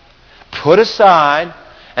demeaned, put aside,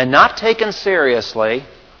 and not taken seriously,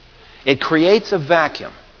 it creates a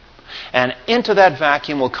vacuum. And into that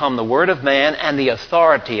vacuum will come the Word of man and the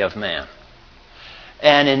authority of man.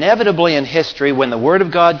 And inevitably in history, when the Word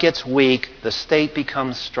of God gets weak, the state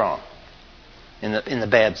becomes strong. In the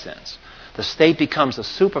bad sense. The state becomes a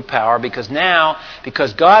superpower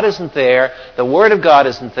because God isn't there, the Word of God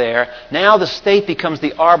isn't there, now the state becomes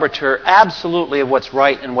the arbiter absolutely of what's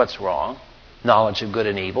right and what's wrong, knowledge of good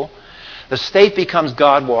and evil. The state becomes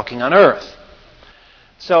God walking on earth.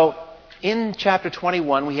 So, in chapter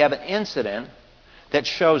 21, we have an incident that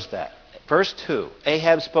shows that. Verse 2,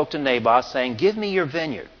 Ahab spoke to Naboth, saying, give me your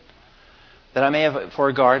vineyard, that I may have it for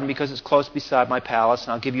a garden, because it's close beside my palace,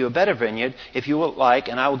 and I'll give you a better vineyard, if you will like,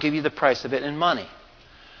 and I will give you the price of it in money.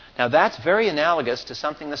 Now that's very analogous to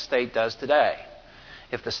something the state does today.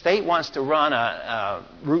 If the state wants to run a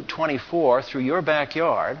Route 24 through your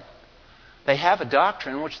backyard, they have a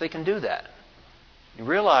doctrine in which they can do that. You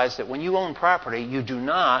realize that when you own property, you do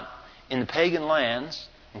not, in the pagan lands,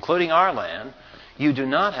 including our land, you do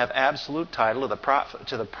not have absolute title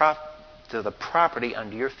to the property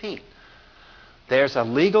under your feet. There's a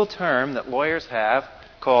legal term that lawyers have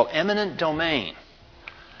called eminent domain.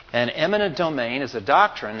 And eminent domain is a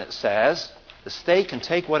doctrine that says the state can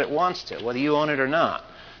take what it wants to, whether you own it or not.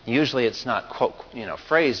 Usually it's not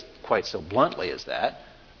phrased quite so bluntly as that.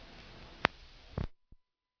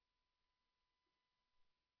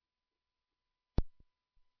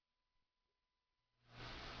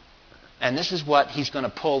 And this is what he's going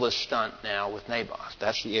to pull this stunt now with Naboth.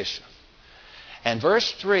 That's the issue. And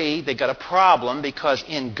verse 3, they got a problem because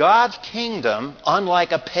in God's kingdom,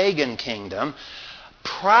 unlike a pagan kingdom,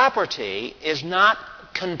 property is not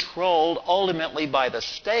controlled ultimately by the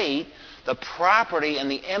state. The property and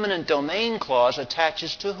the eminent domain clause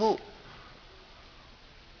attaches to who?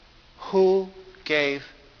 Who gave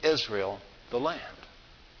Israel the land?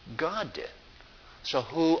 God did. So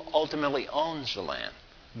who ultimately owns the land?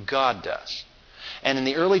 God does. And in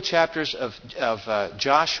the early chapters of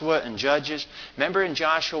Joshua and Judges, remember in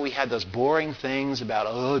Joshua we had those boring things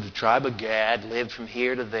about, the tribe of Gad lived from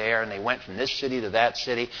here to there, and they went from this city to that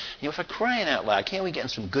city. For crying out loud, can't we get in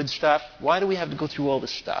some good stuff? Why do we have to go through all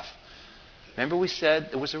this stuff? Remember we said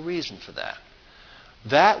there was a reason for that.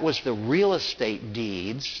 That was the real estate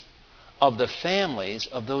deeds of the families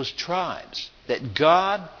of those tribes. That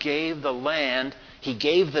God gave the land, He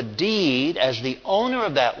gave the deed as the owner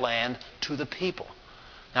of that land to the people.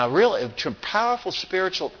 Now, really, a powerful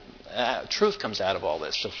spiritual truth comes out of all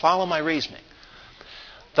this. So follow my reasoning.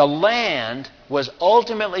 The land was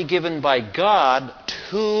ultimately given by God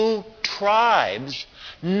to tribes,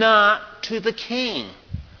 not to the king.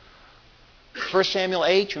 1 Samuel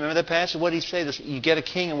 8, remember that passage? What did he say? You get a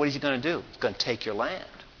king, and what is he going to do? He's going to take your land.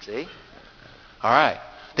 See? All right.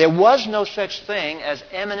 There was no such thing as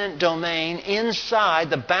eminent domain inside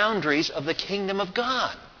the boundaries of the kingdom of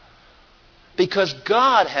God. Because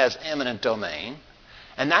God has eminent domain.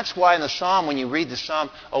 And that's why in the psalm, when you read the psalm,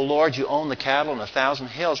 O Lord, you own the cattle on 1,000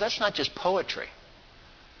 hills, that's not just poetry.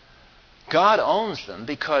 God owns them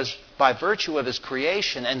because by virtue of His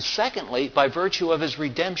creation, and secondly, by virtue of His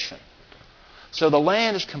redemption. So the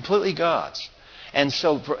land is completely God's. And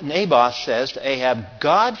so Naboth says to Ahab,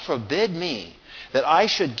 God forbid me that I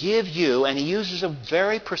should give you, and he uses a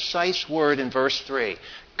very precise word in verse 3,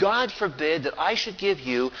 God forbid that I should give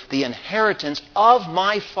you the inheritance of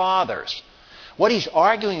my fathers. What he's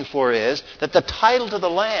arguing for is that the title to the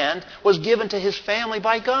land was given to his family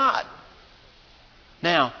by God.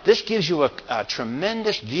 Now, this gives you a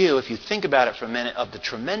tremendous view, if you think about it for a minute, of the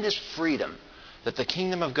tremendous freedom that the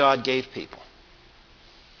kingdom of God gave people.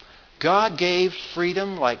 God gave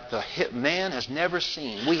freedom like the man has never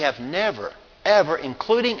seen. We have never, ever,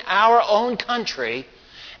 including our own country,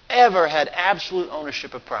 ever had absolute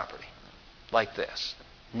ownership of property like this.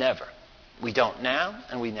 Never. We don't now,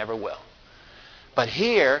 and we never will. But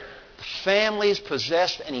here, the families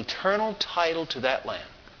possessed an eternal title to that land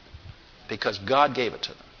because God gave it to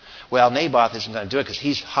them. Well, Naboth isn't going to do it because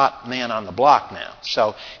he's hot man on the block now.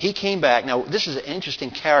 So he came back. Now, this is an interesting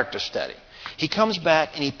character study. He comes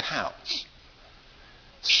back and he pouts,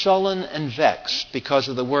 sullen and vexed because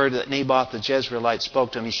of the word that Naboth the Jezreelite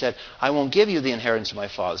spoke to him. He said, I won't give you the inheritance of my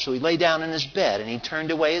father. So he lay down in his bed and he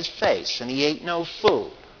turned away his face and he ate no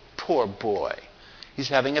food. Poor boy. He's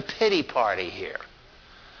having a pity party here.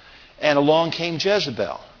 And along came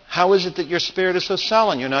Jezebel. How is it that your spirit is so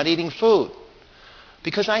sullen? You're not eating food.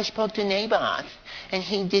 Because I spoke to Naboth and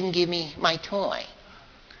he didn't give me my toy.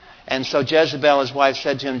 And so Jezebel, his wife,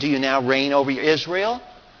 said to him, do you now reign over Israel?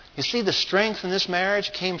 You see, the strength in this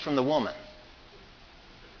marriage came from the woman.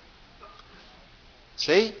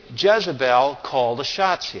 See? Jezebel called the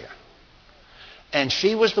shots here. And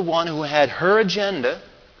she was the one who had her agenda.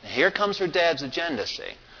 Here comes her dad's agenda, see?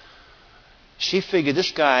 She figured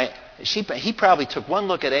this guy, he probably took one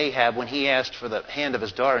look at Ahab when he asked for the hand of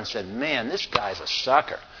his daughter and said, man, this guy's a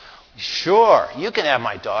sucker. Sure, you can have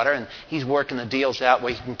my daughter. And he's working the deals out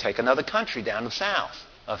where he can take another country down the south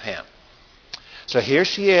of him. So here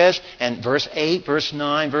she is, and verse 8, verse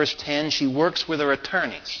 9, verse 10, she works with her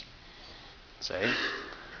attorneys. See?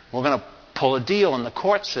 We're going to pull a deal in the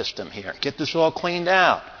court system here. Get this all cleaned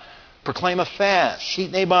out. Proclaim a fast. Seat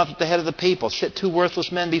Naboth at the head of the people. Sit two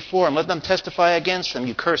worthless men before him. Let them testify against him.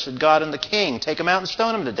 You cursed God and the king. Take him out and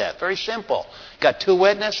stone him to death. Very simple. Got two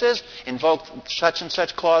witnesses. Invoke such and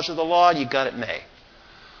such clause of the law. You got it made.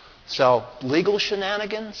 So, legal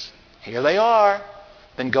shenanigans. Here they are.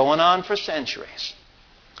 Been going on for centuries.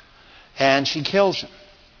 And she kills him.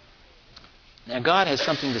 Now, God has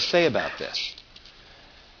something to say about this.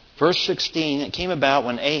 Verse 16, it came about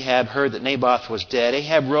when Ahab heard that Naboth was dead.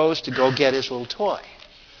 Ahab rose to go get his little toy.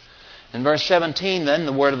 In verse 17, then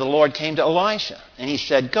the word of the Lord came to Elisha. And he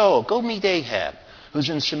said, go meet Ahab,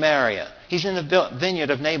 who's in Samaria. He's in the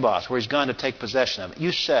vineyard of Naboth, where he's gone to take possession of it.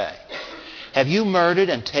 You say, have you murdered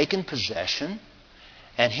and taken possession?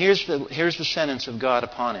 And here's the sentence of God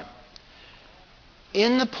upon him.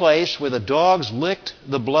 In the place where the dogs licked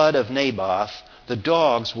the blood of Naboth, the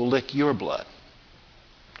dogs will lick your blood.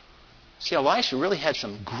 See, Elisha really had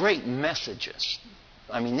some great messages.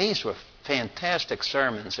 I mean, these were fantastic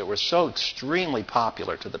sermons that were so extremely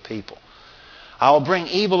popular to the people. I will bring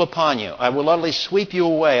evil upon you. I will utterly sweep you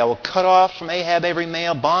away. I will cut off from Ahab every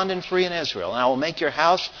male, bond and free in Israel. And I will make your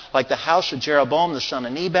house like the house of Jeroboam, the son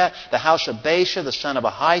of Nebat, the house of Baasha, the son of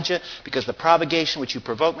Ahijah, because the provocation which you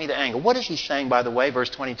provoked me to anger. What is he saying, by the way,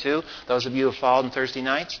 verse 22? Those of you who followed on Thursday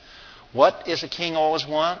nights. What does a king always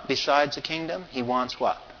want besides a kingdom? He wants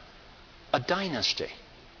what? A dynasty.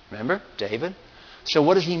 Remember? David. So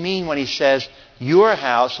what does he mean when he says, your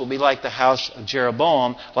house will be like the house of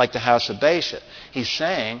Jeroboam, like the house of Baasha? He's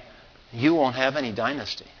saying, you won't have any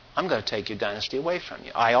dynasty. I'm going to take your dynasty away from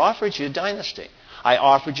you. I offered you a dynasty. I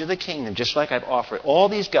offered you the kingdom, just like I've offered all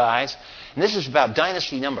these guys. And this is about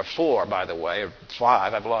dynasty number 4, by the way, or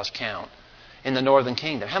 5, I've lost count, in the northern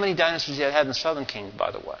kingdom. How many dynasties have you had in the southern kingdom,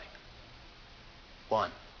 by the way?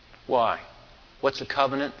 1. Why? What's the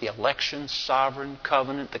covenant? The election, sovereign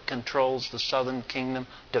covenant that controls the southern kingdom.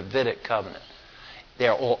 Davidic covenant.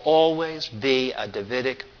 There will always be a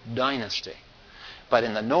Davidic dynasty. But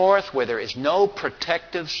in the north, where there is no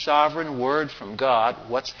protective sovereign word from God,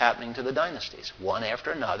 what's happening to the dynasties? One after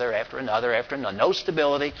another, after another, after another. No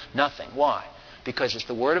stability, nothing. Why? Because it's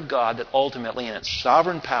the word of God that ultimately, in its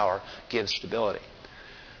sovereign power, gives stability.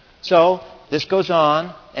 So, this goes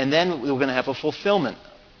on, and then we're going to have a fulfillment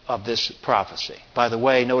of this prophecy. By the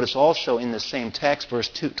way, notice also in the same text, verse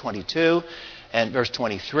 22 and verse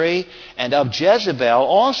 23, and of Jezebel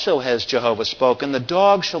also has Jehovah spoken, the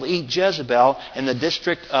dog shall eat Jezebel in the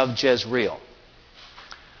district of Jezreel.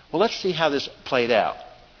 Well, let's see how this played out.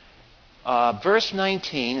 Verse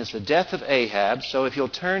 19 is the death of Ahab. So if you'll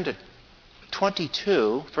turn to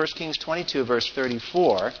 22, 1 Kings 22, verse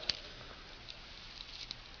 34.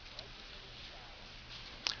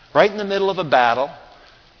 Right in the middle of a battle,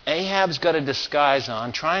 Ahab's got a disguise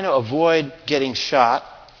on, trying to avoid getting shot.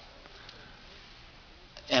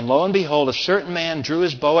 And lo and behold, a certain man drew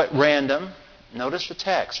his bow at random. Notice the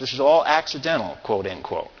text. This is all accidental, quote, end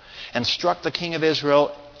quote. And struck the king of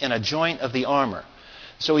Israel in a joint of the armor.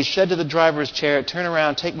 So he said to the driver of his chariot, "Turn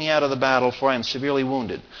around, take me out of the battle, for I am severely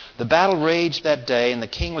wounded." The battle raged that day, and the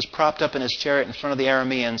king was propped up in his chariot in front of the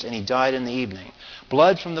Arameans, and he died in the evening.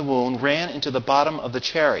 Blood from the wound ran into the bottom of the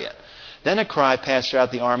chariot. Then a cry passed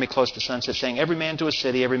throughout the army close to sunset, saying, "Every man to his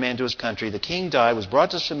city, every man to his country." The king died, was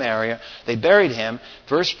brought to Samaria. They buried him.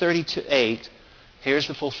 Verse 38, here's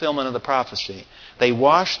the fulfillment of the prophecy. They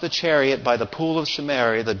washed the chariot by the pool of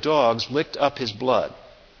Samaria. The dogs licked up his blood.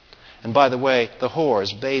 And by the way, the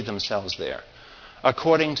whores bathed themselves there,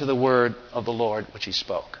 according to the word of the Lord which he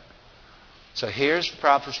spoke. So here's the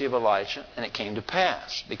prophecy of Elijah, and it came to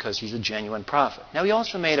pass because he's a genuine prophet. Now he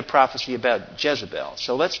also made a prophecy about Jezebel.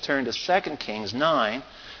 So let's turn to 2 Kings 9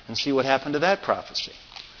 and see what happened to that prophecy.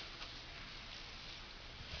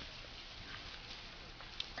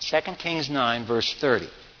 2 Kings 9, verse 30.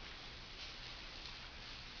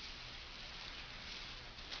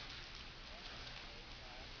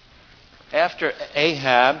 After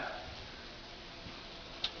Ahab,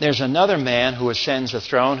 there's another man who ascends the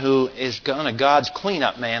throne who is kind of God's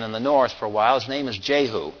cleanup man in the north for a while. His name is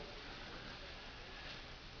Jehu.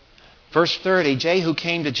 Verse 30, Jehu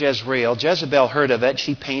came to Jezreel. Jezebel heard of it.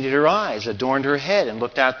 She painted her eyes, adorned her head, and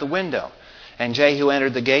looked out the window. And Jehu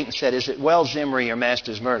entered the gate and said, "Is it well, Zimri, your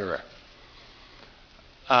master's murderer?"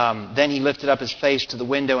 Then he lifted up his face to the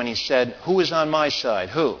window and he said, "Who is on my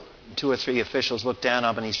side? Who?" 2 or 3 officials looked down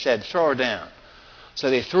up and he said, "Throw her down." So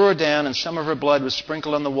they threw her down, and some of her blood was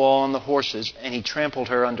sprinkled on the wall on the horses, and he trampled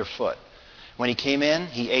her underfoot. When he came in,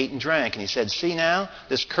 he ate and drank, and he said, "See now,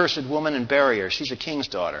 this cursed woman, and bury her. She's a king's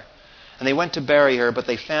daughter." And they went to bury her, but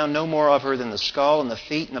they found no more of her than the skull and the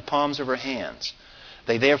feet and the palms of her hands.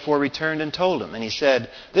 They therefore returned and told him, and he said,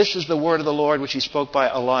 "This is the word of the Lord which he spoke by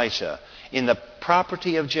Elisha. In the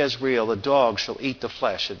property of Jezreel, the dogs shall eat the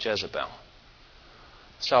flesh of Jezebel."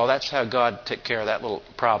 So that's how God took care of that little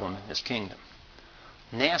problem in his kingdom.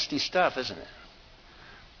 Nasty stuff, isn't it?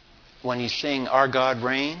 When you sing, "Our God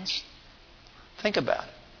reigns," think about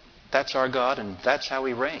it. That's our God, and that's how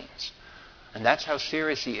he reigns. And that's how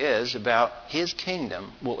serious he is about his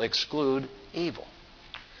kingdom will exclude evil.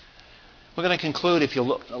 We're going to conclude, if you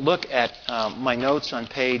look at my notes on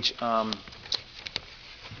page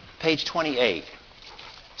 28.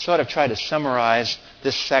 Sort of try to summarize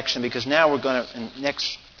this section, because now we're going to,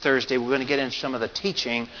 next Thursday, we're going to get into some of the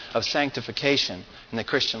teaching of sanctification in the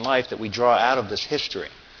Christian life that we draw out of this history.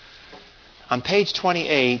 On page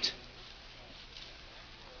 28,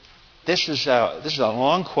 this is a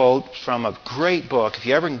long quote from a great book. If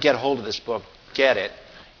you ever can get a hold of this book, get it.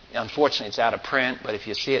 Unfortunately, it's out of print, but if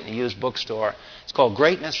you see it in a used bookstore, it's called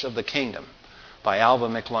Greatness of the Kingdom by Alva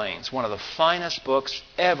McLean. It's one of the finest books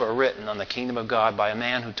ever written on the kingdom of God by a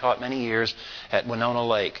man who taught many years at Winona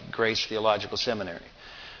Lake, Grace Theological Seminary.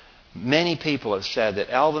 Many people have said that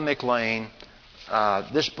Alva McLean,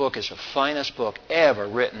 this book is the finest book ever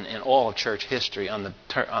written in all of church history on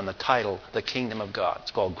the title, The Kingdom of God.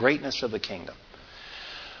 It's called Greatness of the Kingdom.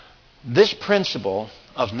 This principle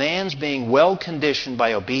of man's being well conditioned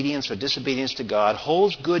by obedience or disobedience to God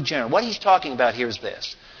holds good generally. What he's talking about here is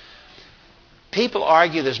this. People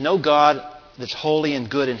argue there's no God that's holy and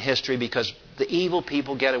good in history because the evil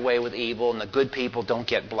people get away with evil and the good people don't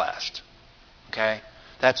get blessed. Okay?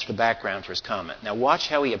 That's the background for his comment. Now watch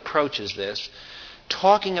how he approaches this,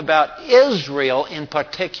 talking about Israel in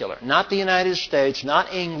particular. Not the United States,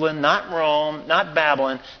 not England, not Rome, not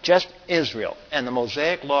Babylon, just Israel. And the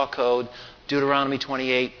Mosaic Law Code, Deuteronomy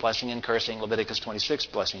 28, blessing and cursing, Leviticus 26,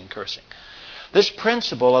 blessing and cursing. This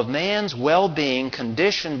principle of man's well-being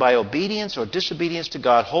conditioned by obedience or disobedience to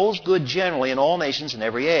God holds good generally in all nations in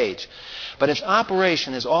every age. But its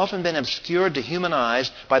operation has often been obscured to human eyes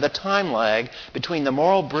by the time lag between the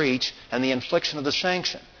moral breach and the infliction of the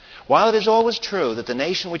sanction. While it is always true that the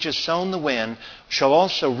nation which has sown the wind shall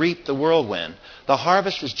also reap the whirlwind, the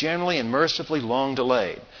harvest is generally and mercifully long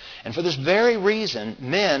delayed. And for this very reason,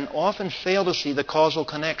 men often fail to see the causal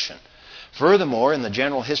connection. Furthermore, in the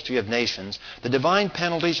general history of nations, the divine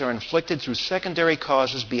penalties are inflicted through secondary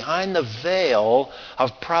causes behind the veil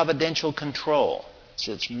of providential control.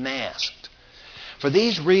 So it's masked. For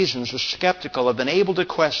these reasons, the skeptical have been able to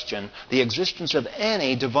question the existence of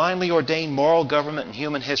any divinely ordained moral government in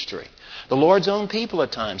human history. The Lord's own people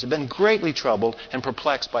at times have been greatly troubled and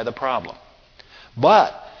perplexed by the problem.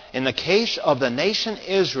 But in the case of the nation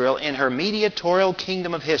Israel in her mediatorial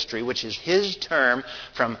kingdom of history, which is his term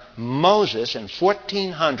from Moses in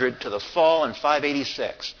 1400 to the fall in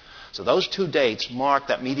 586. So those two dates mark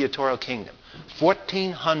that mediatorial kingdom,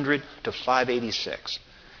 1400 to 586.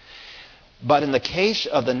 But in the case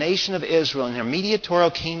of the nation of Israel in her mediatorial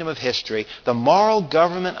kingdom of history, the moral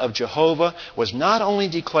government of Jehovah was not only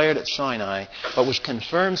declared at Sinai, but was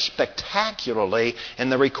confirmed spectacularly in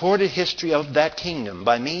the recorded history of that kingdom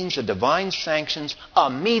by means of divine sanctions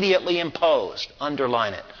immediately imposed.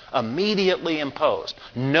 Underline it. Immediately imposed.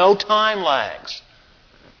 No time lags.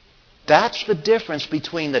 That's the difference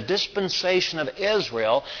between the dispensation of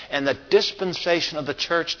Israel and the dispensation of the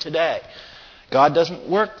church today. God doesn't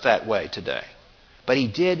work that way today. But He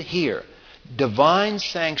did here. Divine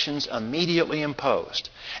sanctions immediately imposed.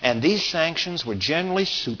 And these sanctions were generally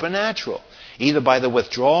supernatural, either by the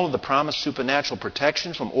withdrawal of the promised supernatural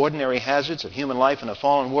protection from ordinary hazards of human life in a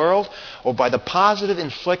fallen world, or by the positive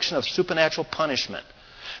infliction of supernatural punishment.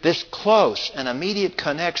 This close and immediate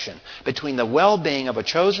connection between the well-being of a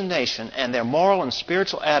chosen nation and their moral and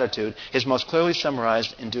spiritual attitude is most clearly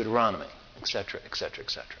summarized in Deuteronomy, etc., etc.,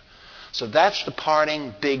 etc. So that's the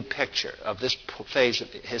parting big picture of this phase of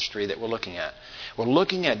history that we're looking at. We're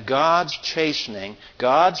looking at God's chastening,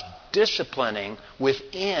 God's disciplining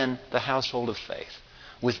within the household of faith,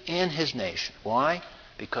 within His nation. Why?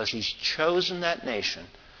 Because He's chosen that nation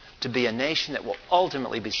to be a nation that will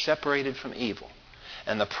ultimately be separated from evil.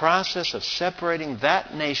 And the process of separating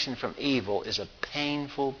that nation from evil is a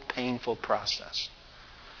painful, painful process.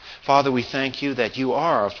 Father, we thank You that You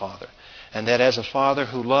are our Father, and that as a Father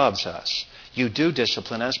who loves us, You do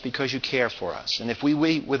discipline us because You care for us. And if we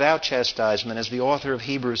without chastisement, as the author of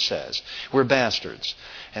Hebrews says, we're bastards,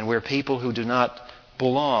 and we're people who do not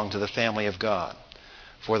belong to the family of God.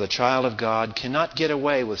 For the child of God cannot get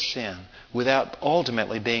away with sin without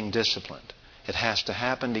ultimately being disciplined. It has to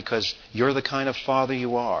happen because You're the kind of Father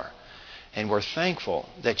You are. And we're thankful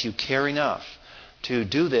that You care enough to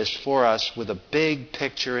do this for us with a big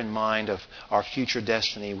picture in mind of our future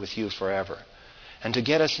destiny with You forever. And to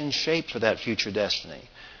get us in shape for that future destiny,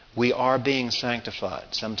 we are being sanctified,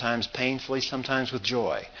 sometimes painfully, sometimes with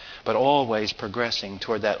joy, but always progressing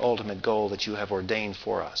toward that ultimate goal that You have ordained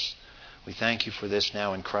for us. We thank You for this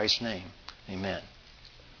now in Christ's name. Amen.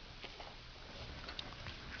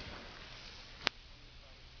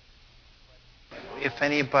 If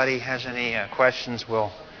anybody has any questions,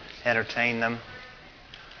 we'll entertain them.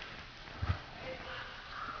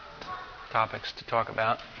 Topics to talk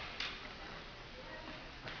about.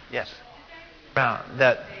 Yes.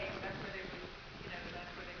 That.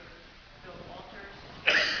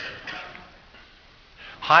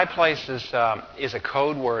 High places is a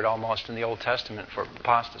code word almost in the Old Testament for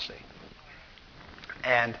apostasy.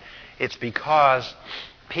 And it's because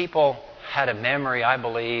people had a memory, I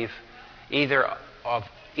believe, either of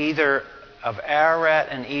Ararat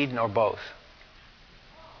and Eden or both.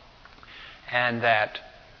 And that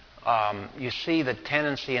you see the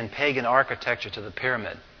tendency in pagan architecture to the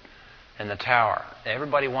pyramid and the tower.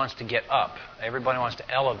 Everybody wants to get up. Everybody wants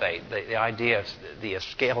to elevate the idea of the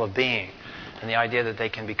scale of being and the idea that they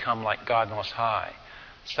can become like God Most High.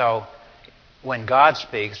 So when God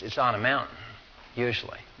speaks, it's on a mountain,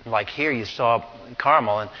 usually. Like here you saw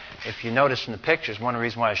Carmel, and if you notice in the pictures, one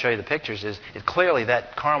reason why I show you the pictures is clearly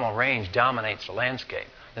that Carmel range dominates the landscape.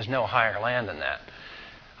 There's no higher land than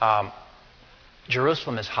that.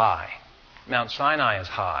 Jerusalem is high. Mount Sinai is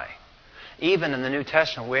high. Even in the New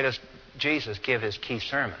Testament, where does Jesus give His key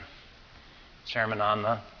sermon? Sermon on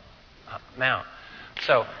the Mount.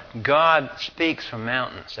 So God speaks from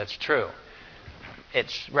mountains. That's true.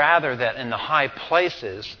 It's rather that in the high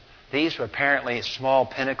places, these were apparently small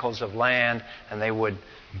pinnacles of land, and they would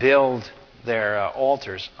build their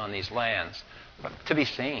altars on these lands. But to be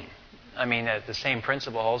seen. I mean, the same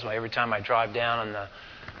principle holds every time I drive down on the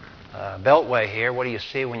Beltway here. What do you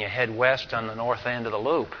see when you head west on the north end of the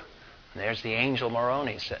loop? And there's the angel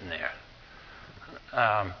Moroni sitting there.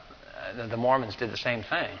 The Mormons did the same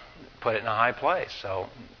thing. Put it in a high place. So,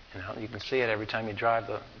 you can see it every time you drive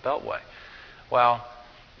the Beltway. Well,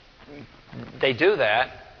 they do that,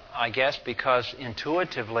 I guess, because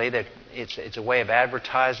intuitively that it's a way of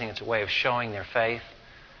advertising, it's a way of showing their faith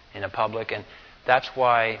in the public, and that's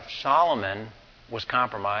why Solomon was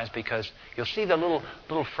compromised, because you'll see the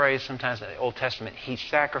little phrase sometimes in the Old Testament, he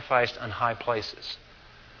sacrificed on high places.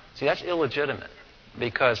 See, that's illegitimate.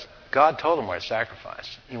 Because God told them where to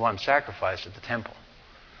sacrifice. He wanted them sacrificed at the temple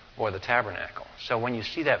or the tabernacle. So when you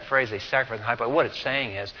see that phrase, they sacrifice in the high place, what it's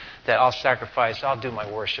saying is that I'll do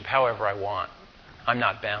my worship however I want. I'm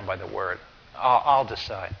not bound by the word. I'll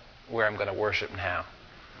decide where I'm going to worship and how.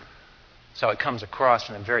 So it comes across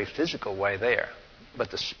in a very physical way there.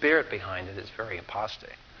 But the spirit behind it is very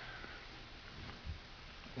apostate.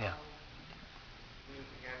 Yeah.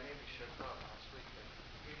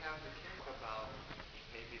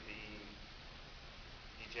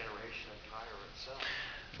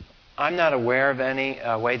 I'm not aware of any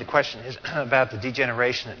way. The question is about the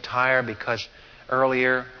degeneration at Tyre, because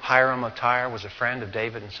earlier Hiram of Tyre was a friend of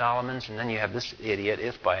David and Solomon's, and then you have this idiot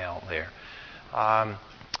Ithbaal there.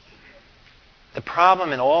 The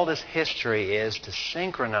problem in all this history is to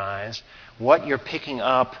synchronize what you're picking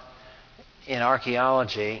up in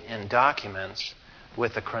archaeology and documents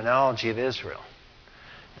with the chronology of Israel.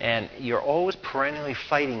 And you're always perennially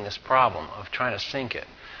fighting this problem of trying to sync it.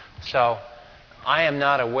 So I am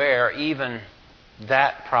not aware, even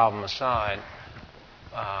that problem aside,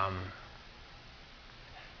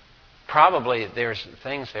 probably there's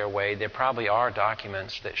things there, Wade. There probably are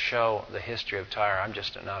documents that show the history of Tyre. I'm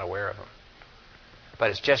just not aware of them. But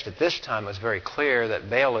it's just at this time it was very clear that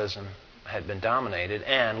Baalism had been dominated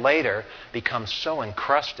and later become so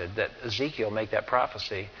encrusted that Ezekiel made that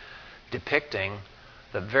prophecy depicting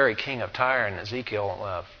the very king of Tyre in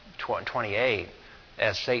Ezekiel 28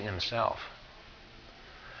 as Satan himself.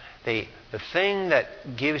 The thing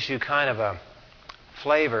that gives you kind of a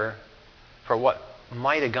flavor for what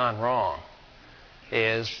might have gone wrong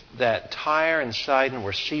is that Tyre and Sidon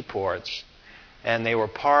were seaports, and they were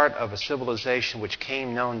part of a civilization which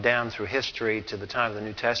came known down through history to the time of the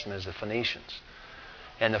New Testament as the Phoenicians.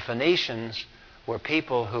 And the Phoenicians were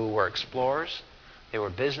people who were explorers, they were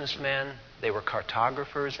businessmen, they were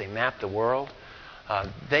cartographers, they mapped the world.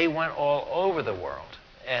 They went all over the world,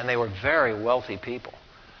 and they were very wealthy people.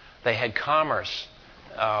 They had commerce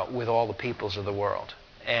with all the peoples of the world.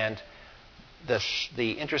 And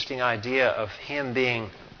the interesting idea of him being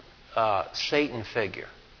a Satan figure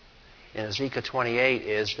in Ezekiel 28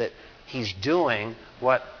 is that he's doing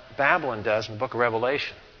what Babylon does in the book of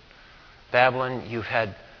Revelation. Babylon, you've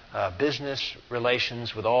had business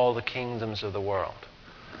relations with all the kingdoms of the world.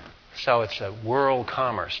 So it's a world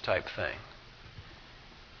commerce type thing.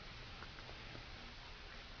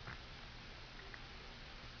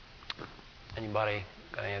 Anybody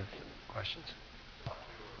got any questions?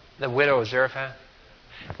 The widow of Zarephath?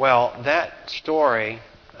 Well, that story,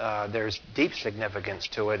 there's deep significance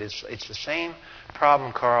to it. It's the same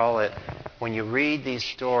problem, Carl, that when you read these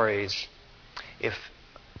stories, if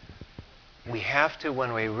we have to,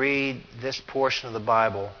 when we read this portion of the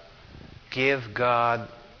Bible, give God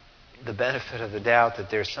the benefit of the doubt that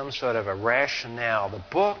there's some sort of a rationale. The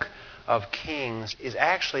book of Kings is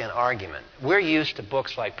actually an argument. We're used to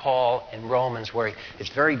books like Paul in Romans where it's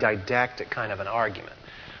very didactic kind of an argument.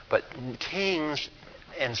 But Kings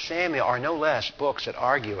and Samuel are no less books that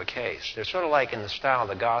argue a case. They're sort of like in the style of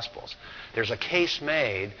the Gospels. There's a case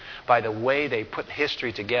made by the way they put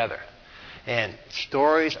history together. And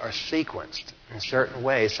stories are sequenced in certain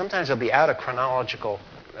ways. Sometimes they'll be out of chronological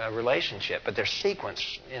relationship, but they're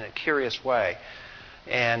sequenced in a curious way.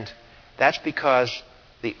 And that's because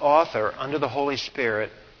the author, under the Holy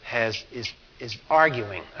Spirit, is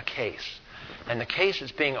arguing a case. And the case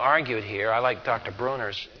that's being argued here, I like Dr.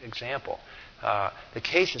 Bruner's example. The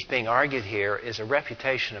case that's being argued here is a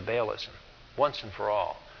refutation of Baalism, once and for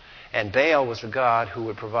all. And Baal was the god who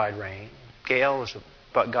would provide rain. Baal was the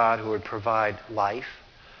god who would provide life.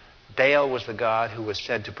 Baal was the god who was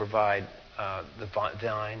said to provide the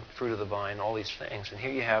vine, fruit of the vine, all these things. And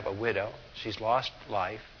here you have a widow. She's lost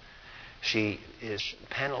life. She is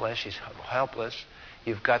penniless. She's helpless.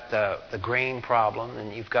 You've got the grain problem,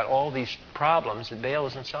 and you've got all these problems that Baal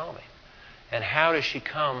isn't solving. And how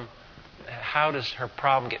does her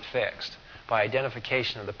problem get fixed? By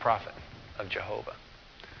identification of the prophet of Jehovah.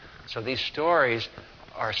 So these stories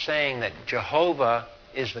are saying that Jehovah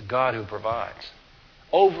is the God who provides.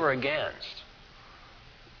 Over against.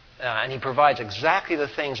 And he provides exactly the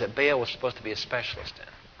things that Baal was supposed to be a specialist in.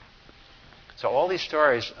 So all these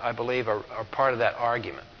stories, I believe, are part of that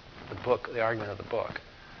argument. The argument of the book.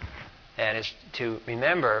 And it's to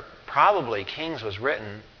remember, probably Kings was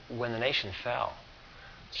written when the nation fell.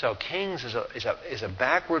 So Kings is a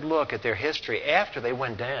backward look at their history after they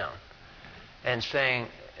went down. And saying,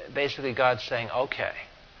 basically God's saying, okay,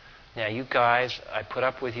 now you guys, I put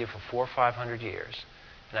up with you for 400 or 500 years.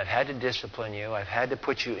 And I've had to discipline you. I've had to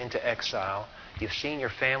put you into exile. You've seen your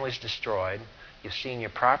families destroyed. You've seen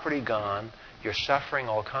your property gone. You're suffering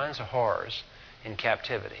all kinds of horrors. in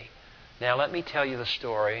captivity. Now let me tell you the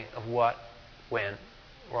story of what went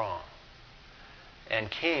wrong. And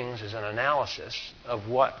Kings is an analysis of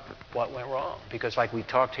what went wrong. Because like we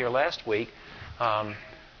talked here last week,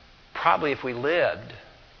 probably if we lived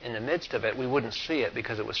in the midst of it, we wouldn't see it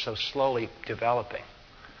because it was so slowly developing.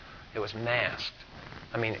 It was masked.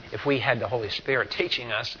 I mean, if we had the Holy Spirit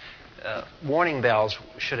teaching us, warning bells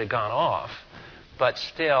should have gone off. But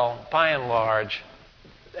still, by and large,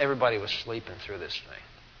 everybody was sleeping through this thing.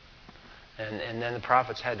 And then the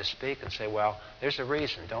prophets had to speak and say, well, there's a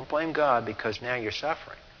reason. Don't blame God because now you're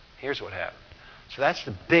suffering. Here's what happened. So that's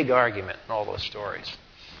the big argument in all those stories.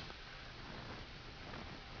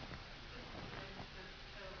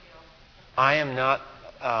 I am not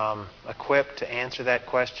equipped to answer that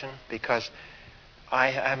question because I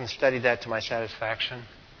haven't studied that to my satisfaction.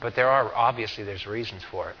 But there's reasons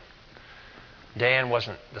for it. Dan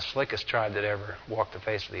wasn't the slickest tribe that ever walked the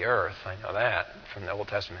face of the earth. I know that from the Old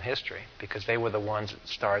Testament history because they were the ones that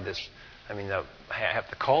started this. I mean, half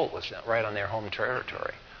the cult was right on their home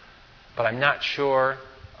territory. But I'm not sure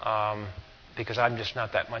because I'm just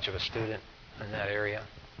not that much of a student in that area.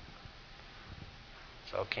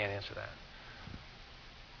 So I can't answer that.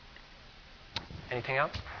 Anything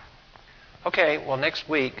else? Okay, well, next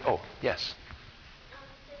week... Oh, yes.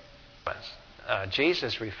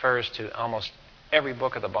 Jesus refers to almost every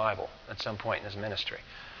book of the Bible at some point in his ministry.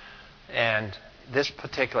 And this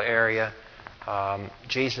particular area,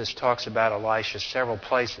 Jesus talks about Elisha several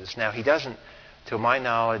places. Now, he doesn't, to my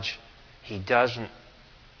knowledge, he doesn't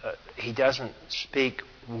speak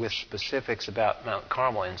with specifics about Mount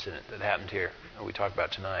Carmel incident that happened here, that we talked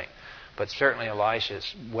about tonight. But certainly Elisha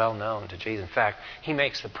is well known to Jesus. In fact, he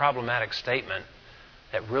makes the problematic statement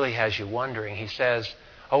that really has you wondering. He says,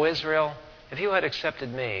 "O Israel, if you had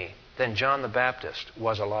accepted me, then John the Baptist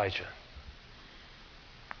was Elijah."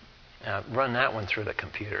 Now, run that one through the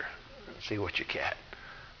computer and see what you get.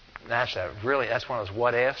 That's one of those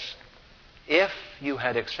what ifs. If you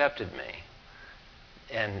had accepted me,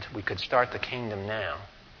 and we could start the kingdom now,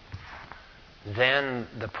 then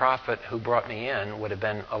the prophet who brought me in would have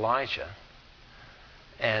been Elijah.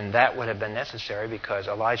 And that would have been necessary because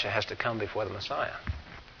Elijah has to come before the Messiah.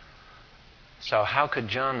 So how could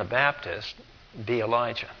John the Baptist be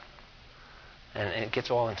Elijah? And it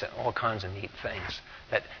gets all into all kinds of neat things.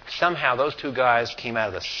 That somehow those two guys came out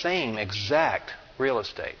of the same exact real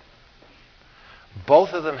estate.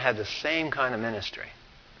 Both of them had the same kind of ministry.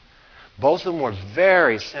 Both of them were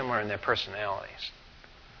very similar in their personalities.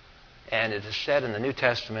 And it is said in the New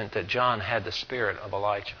Testament that John had the spirit of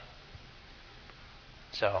Elijah.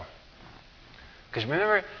 So, because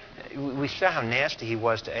remember, we saw how nasty he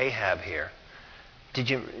was to Ahab here. Do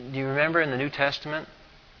you remember in the New Testament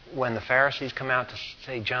when the Pharisees come out to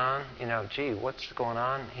say, John, gee, what's going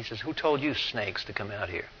on? He says, who told you snakes to come out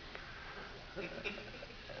here?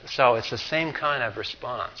 So it's the same kind of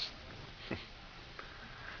response.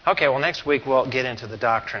 Okay, well, next week we'll get into the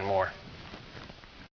doctrine more.